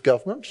with the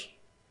government.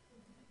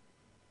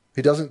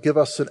 He doesn't give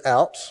us an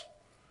out.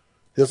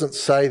 He doesn't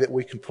say that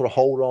we can put a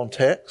hold on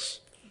tax.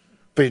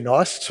 Be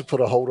nice to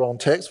put a hold on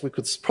tax. We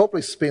could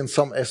probably spend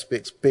some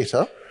aspects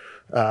better.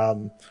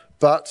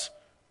 But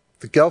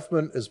the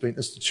government has been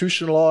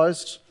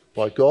institutionalised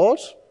by God.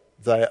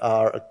 They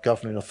are a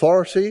governing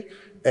authority,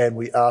 and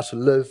we are to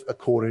live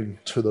according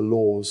to the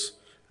laws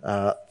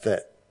of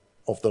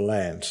the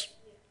land.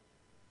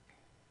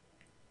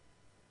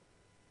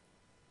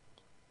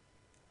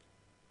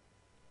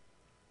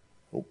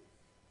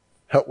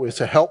 We're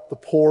to help the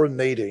poor and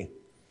needy.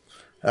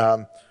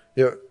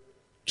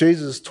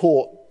 Jesus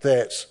taught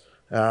that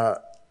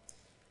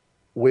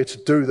we're to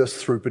do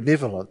this through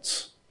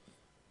benevolence,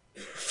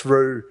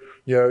 through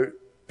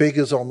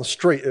beggars on the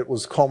street. It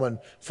was common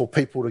for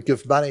people to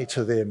give money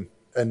to them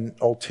in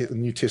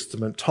New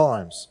Testament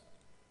times.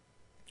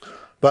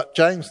 But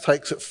James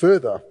takes it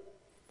further,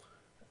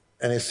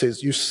 and he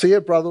says, you see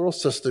a brother or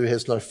sister who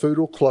has no food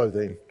or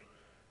clothing,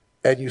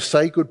 and you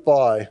say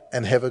goodbye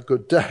and have a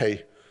good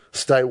day,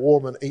 stay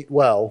warm and eat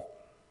well,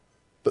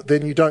 but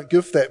then you don't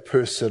give that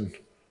person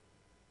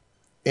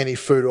any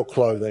food or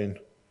clothing.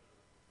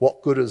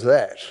 What good is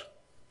that?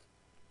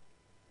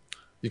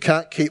 You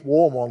can't keep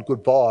warm on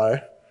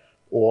goodbye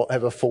or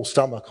have a full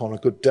stomach on a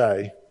good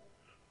day.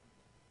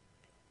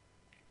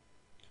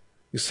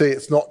 You see,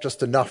 it's not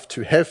just enough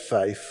to have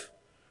faith,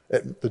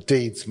 the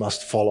deeds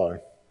must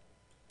follow.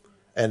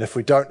 And if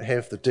we don't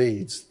have the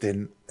deeds,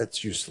 then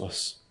it's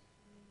useless.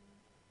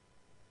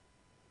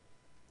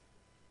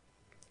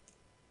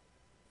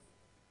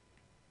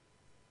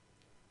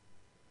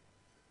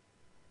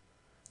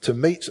 To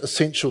meet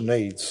essential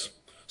needs.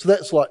 So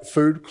that's like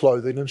food,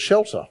 clothing and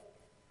shelter.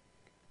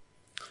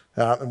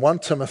 In 1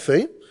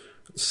 Timothy,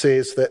 it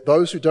says that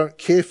those who don't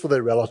care for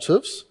their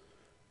relatives,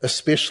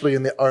 especially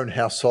in their own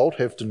household,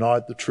 have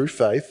denied the true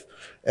faith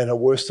and are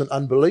worse than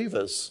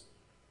unbelievers.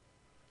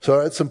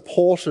 So it's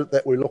important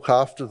that we look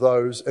after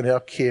those in our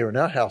care in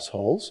our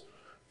households,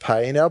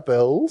 paying our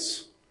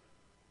bills,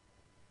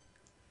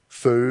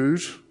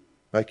 food,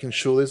 making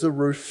sure there's a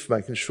roof,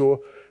 making sure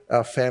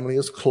our family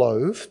is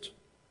clothed.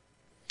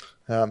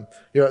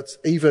 It's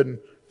even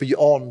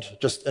beyond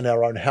just in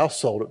our own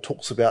household. It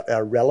talks about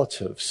our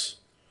relatives.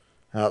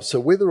 So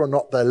whether or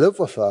not they live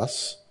with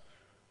us,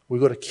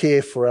 we've got to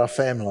care for our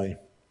family.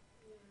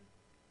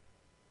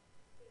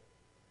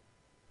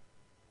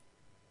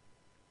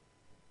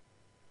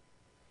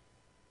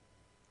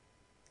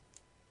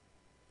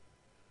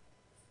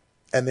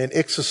 And then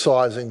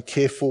exercising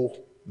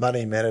careful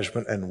money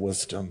management and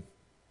wisdom.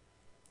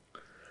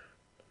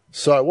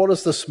 So what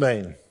does this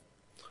mean?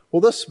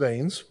 Well, this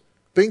means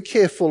being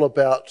careful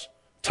about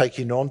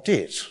taking on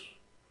debt.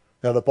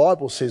 Now, the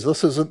Bible says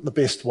this isn't the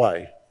best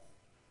way.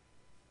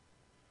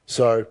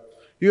 So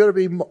you've got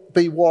to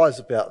be wise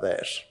about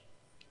that.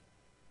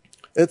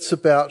 It's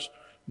about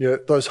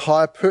those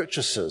hire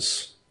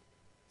purchases,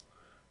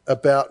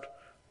 about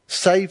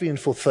saving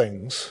for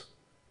things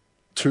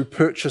to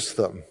purchase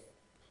them.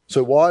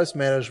 So wise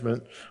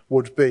management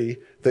would be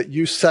that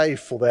you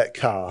save for that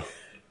car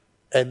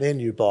and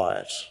then you buy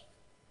it.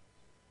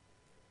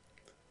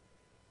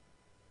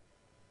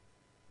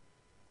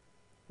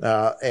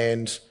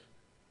 And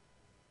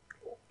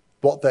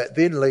what that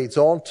then leads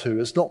on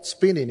to is not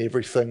spending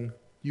everything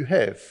you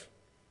have.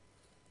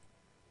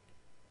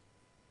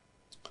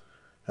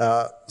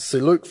 So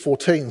Luke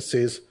 14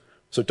 says,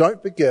 so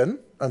don't begin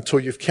until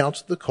you've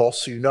counted the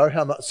cost so you know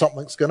how much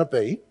something's going to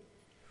be.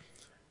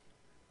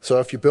 So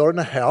if you're building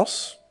a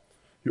house,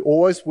 you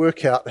always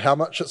work out how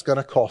much it's going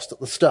to cost at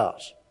the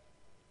start.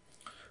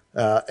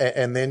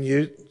 And then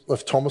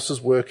if Thomas is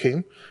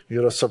working,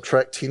 you've got to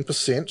subtract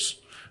 10%.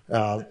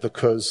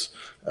 Because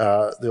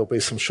there'll be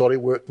some shoddy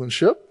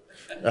workmanship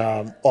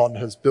on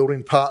his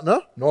building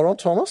partner, not on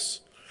Thomas.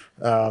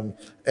 And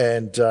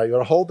you've got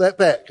to hold that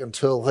back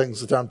until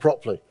things are done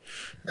properly.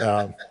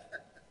 But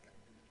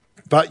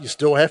you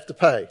still have to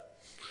pay.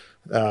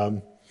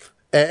 And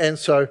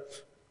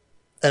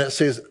it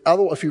says,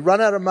 otherwise, if you run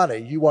out of money,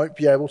 you won't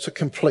be able to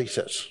complete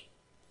it.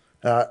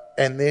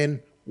 And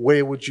then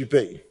where would you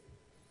be?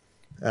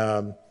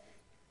 So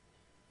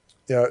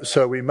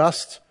we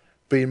must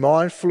be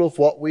mindful of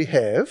what we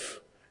have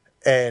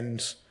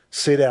and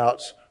set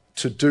out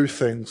to do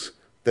things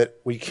that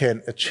we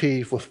can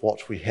achieve with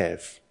what we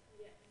have.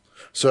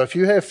 So if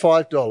you have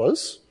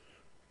 $5,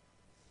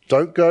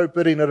 don't go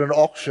bidding at an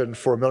auction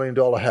for $1 million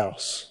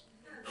house.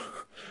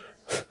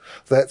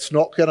 That's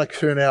not going to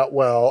turn out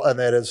well, and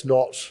that is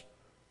not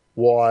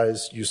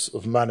wise use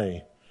of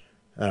money.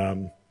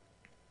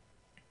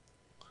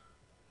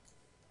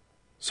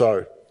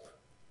 So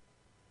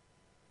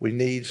we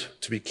need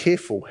to be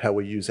careful how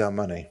we use our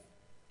money.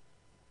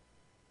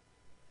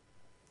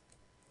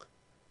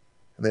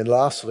 And then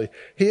lastly,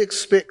 he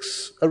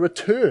expects a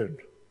return.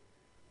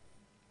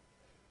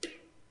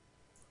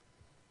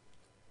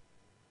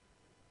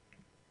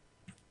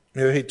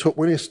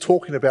 When he's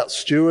talking about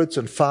stewards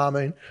and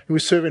farming, he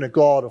was serving a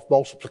God of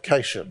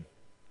multiplication.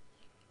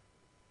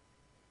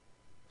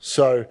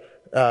 So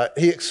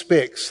he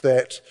expects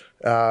that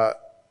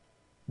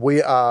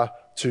we are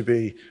to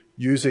be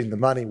using the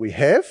money we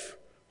have.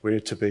 We're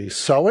to be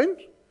sowing,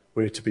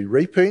 we're to be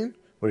reaping,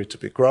 we're to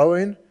be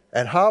growing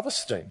and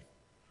harvesting.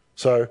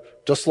 So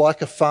just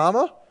like a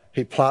farmer,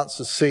 he plants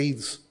the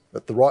seeds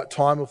at the right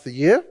time of the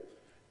year,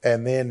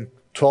 and then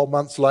 12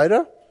 months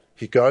later,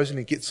 he goes and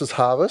he gets his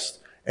harvest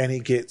and he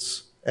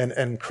gets an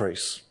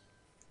increase.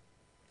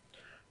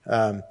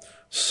 And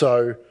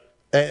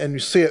you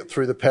see it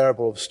through the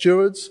parable of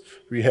stewards.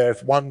 We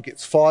have one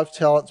gets 5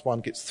 talents,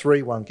 one gets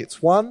 3, one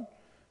gets 1.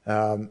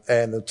 And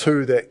the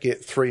 2 that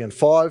get 3 and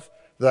 5,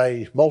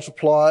 they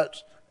multiply it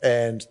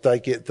and they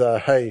get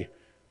hey,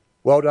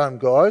 well done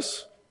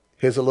guys,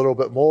 here's a little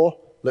bit more,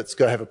 let's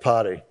go have a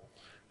party.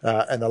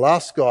 And the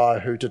last guy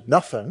who did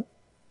nothing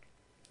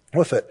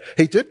with it,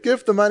 he did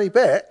give the money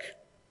back,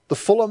 the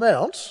full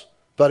amount,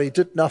 but he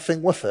did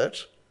nothing with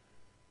it.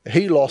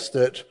 He lost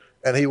it,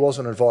 and he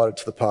wasn't invited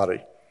to the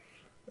party.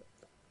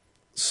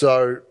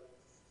 So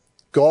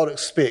God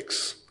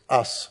expects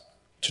us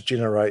to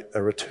generate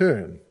a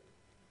return.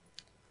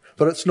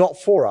 But it's not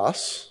for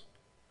us.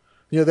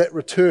 That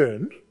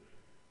return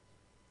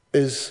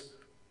is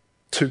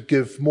to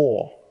give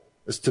more,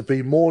 is to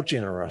be more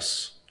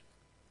generous.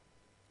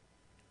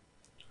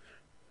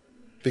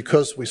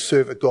 Because we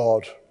serve a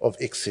God of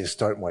excess,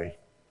 don't we?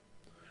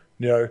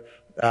 The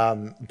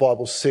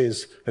Bible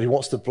says that he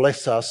wants to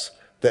bless us,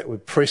 that we're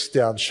pressed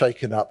down,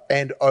 shaken up,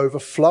 and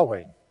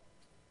overflowing.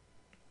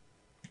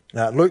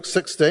 Now, Luke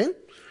 16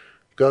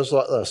 goes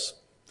like this.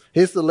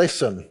 Here's the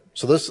lesson.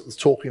 So this is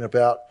talking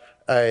about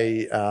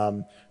a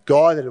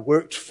guy that had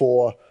worked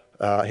for,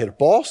 he had a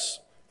boss,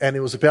 and he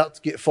was about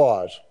to get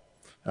fired.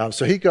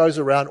 So he goes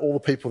around all the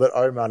people that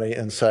owe money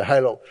and say, hey,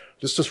 look,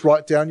 just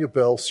write down your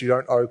bill so you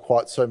don't owe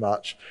quite so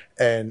much.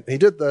 And he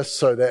did this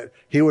so that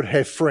he would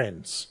have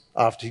friends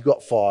after he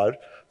got fired,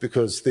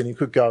 because then he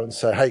could go and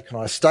say, hey, can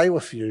I stay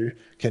with you?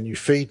 Can you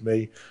feed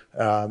me?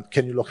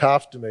 Can you look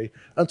after me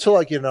until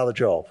I get another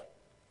job?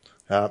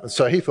 And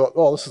so he thought,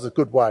 this is a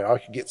good way. I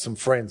can get some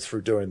friends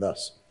through doing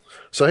this.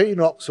 So he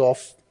knocks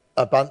off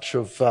a bunch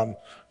of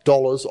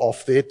dollars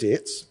off their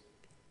debts.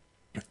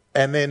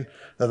 And then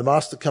the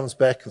master comes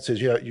back and says,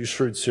 you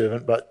shrewd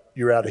servant, but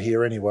you're out of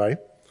here anyway.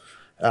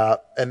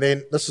 And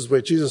then this is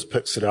where Jesus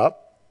picks it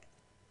up.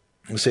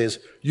 He says,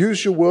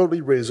 use your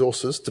worldly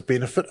resources to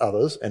benefit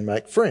others and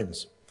make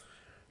friends.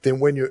 Then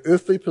when your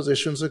earthly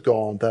possessions are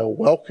gone, they'll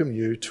welcome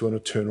you to an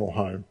eternal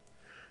home.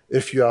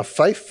 If you are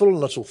faithful in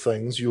little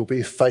things, you'll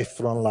be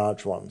faithful in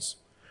large ones.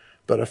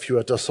 But if you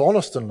are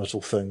dishonest in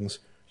little things,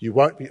 you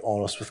won't be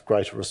honest with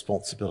greater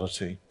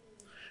responsibility.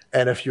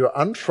 And if you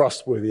are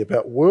untrustworthy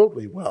about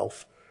worldly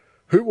wealth,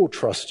 who will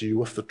trust you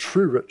with the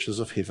true riches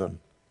of heaven?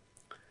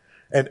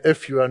 And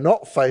if you are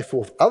not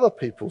faithful with other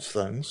people's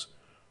things,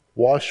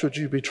 why should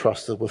you be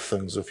trusted with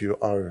things of your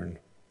own?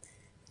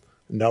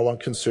 No one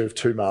can serve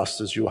two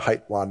masters. You'll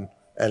hate one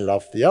and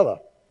love the other,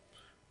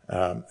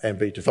 and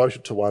be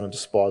devoted to one and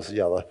despise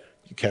the other.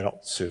 You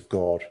cannot serve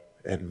God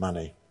and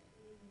money.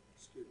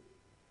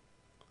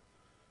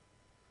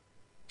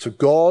 So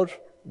God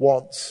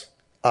wants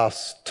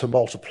us to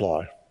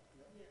multiply.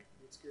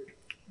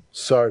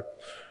 So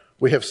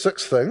we have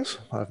 6 things.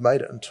 I've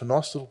made it into a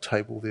nice little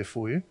table there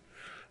for you.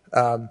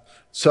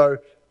 So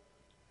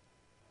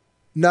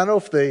none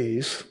of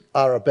these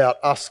are about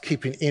us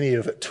keeping any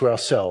of it to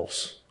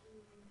ourselves.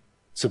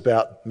 It's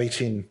about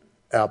meeting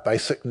our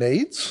basic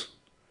needs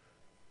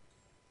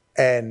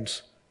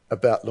and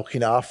about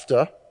looking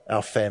after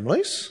our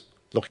families,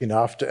 looking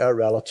after our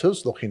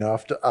relatives, looking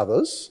after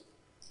others,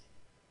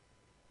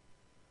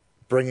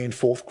 bringing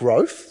forth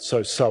growth,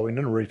 so sowing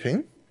and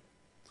reaping,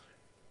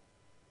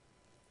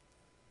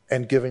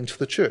 and giving to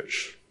the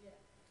church.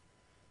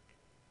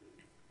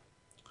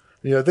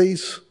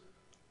 These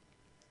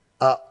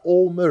are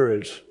all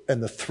mirrored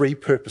in the 3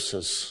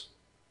 purposes.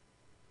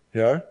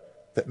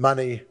 That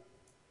money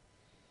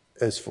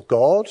is for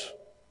God,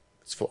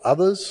 it's for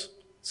others,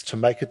 it's to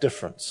make a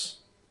difference.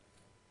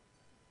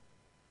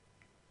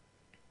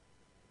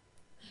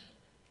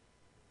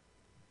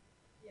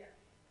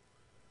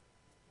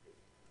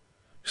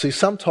 See,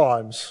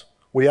 sometimes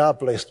we are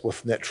blessed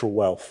with natural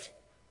wealth,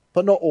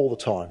 but not all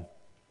the time.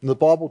 And the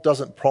Bible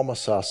doesn't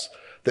promise us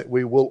that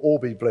we will all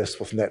be blessed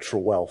with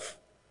natural wealth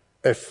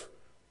if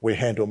we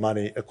handle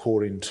money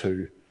according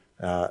to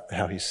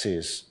how he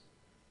says.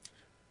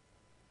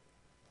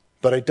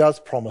 But he does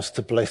promise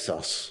to bless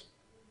us.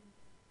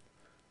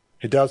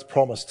 He does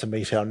promise to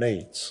meet our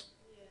needs.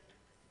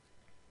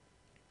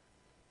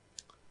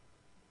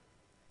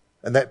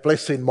 And that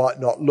blessing might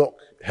not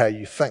look how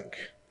you think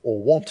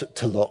or want it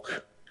to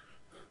look.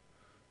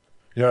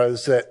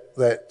 There's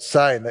that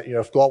saying that,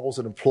 if God was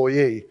an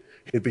employee,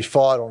 he'd be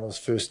fired on his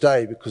first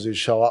day because he'd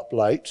show up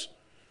late.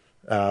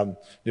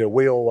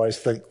 We always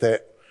think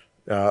that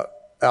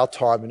our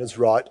timing is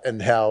right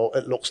and how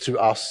it looks to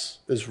us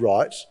is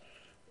right,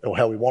 or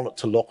how we want it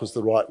to look is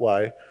the right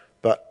way.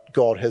 But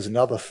God has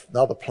another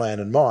plan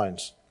in mind.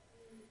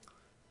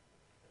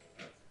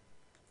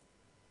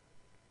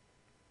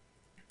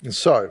 And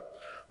so,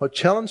 my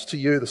challenge to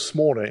you this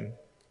morning,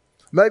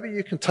 maybe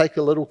you can take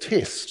a little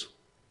test,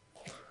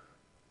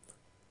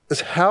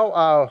 is how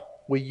are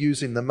we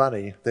using the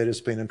money that has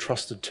been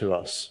entrusted to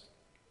us?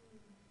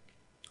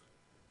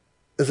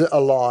 Is it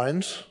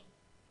aligned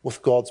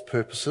with God's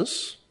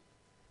purposes?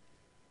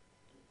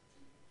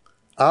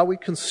 Are we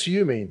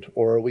consuming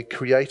or are we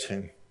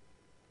creating?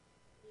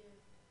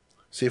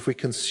 See, if we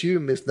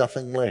consume, there's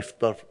nothing left,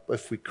 but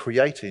if we're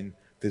creating,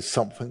 there's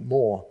something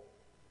more.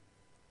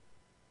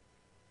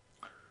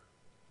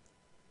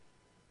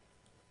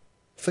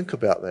 Think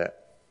about that.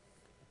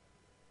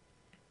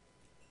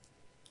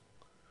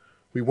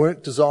 We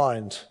weren't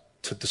designed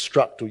to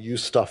destruct or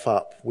use stuff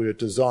up. We were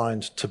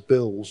designed to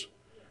build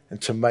and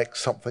to make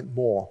something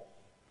more,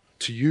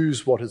 to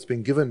use what has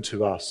been given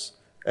to us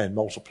and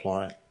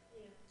multiply it.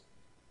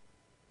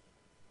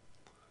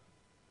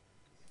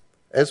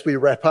 as we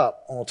wrap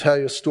up, I'll tell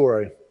you a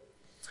story.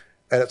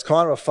 And it's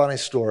kind of a funny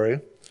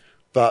story,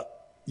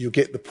 but you'll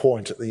get the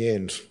point at the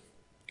end.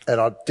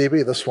 And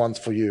Debbie, this one's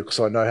for you because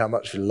I know how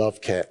much you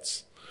love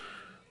cats.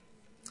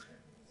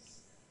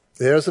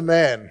 There's a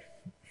man.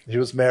 He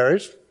was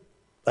married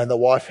and the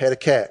wife had a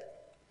cat.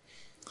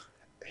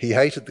 He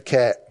hated the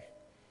cat.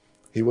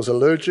 He was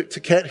allergic to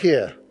cat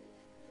hair.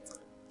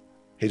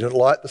 He didn't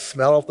like the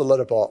smell of the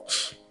litter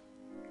box.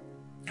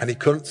 And he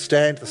couldn't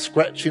stand the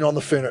scratching on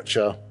the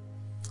furniture.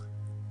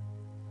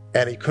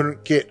 And he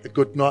couldn't get a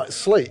good night's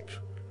sleep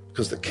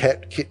because the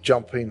cat kept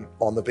jumping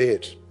on the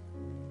bed.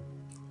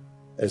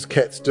 As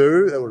cats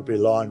do, they would be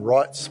lying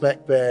right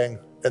smack bang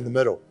in the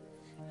middle.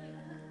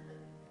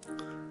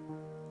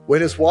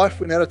 When his wife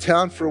went out of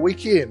town for a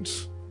weekend,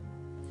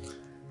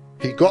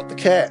 he got the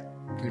cat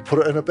and he put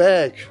it in a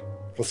bag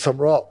with some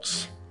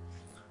rocks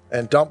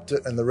and dumped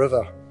it in the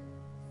river.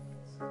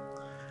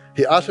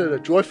 He uttered a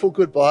joyful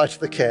goodbye to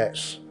the cat.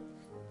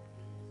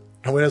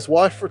 And when his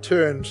wife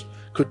returned,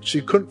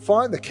 she couldn't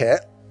find the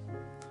cat.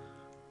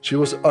 She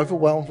was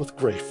overwhelmed with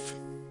grief.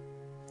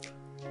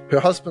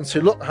 Her husband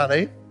said, "Look,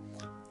 honey,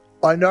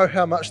 I know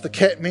how much the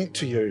cat meant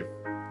to you.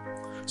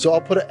 So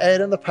I'll put an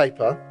ad in the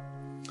paper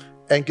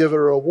and give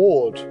her a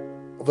reward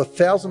of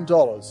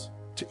 $1,000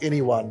 to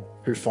anyone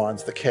who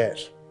finds the cat."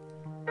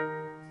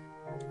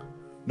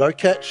 No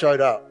cat showed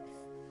up.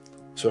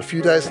 So a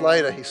few days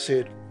later he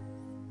said,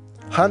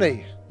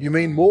 "Honey, you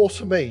mean more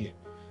to me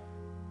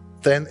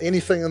than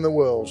anything in the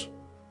world.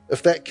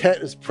 If that cat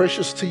is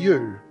precious to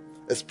you,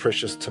 it's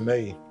precious to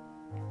me.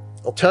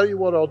 I'll tell you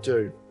what I'll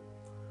do.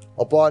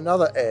 I'll buy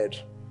another ad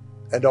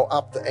and I'll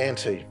up the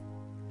ante.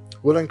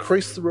 We'll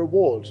increase the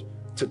reward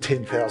to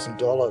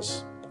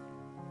 $10,000.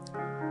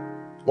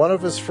 One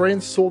of his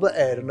friends saw the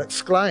ad and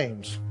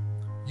exclaimed,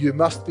 "You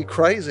must be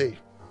crazy.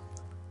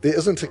 There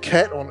isn't a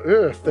cat on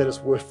earth that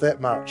is worth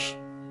that much."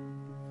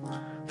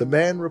 The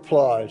man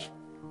replied,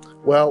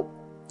 "Well,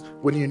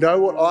 when you know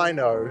what I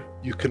know,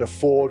 you can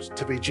afford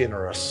to be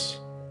generous."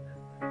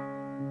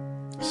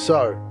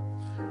 So,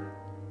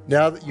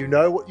 now that you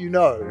know what you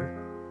know,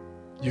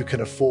 you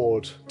can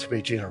afford to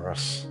be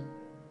generous.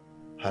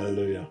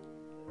 Hallelujah.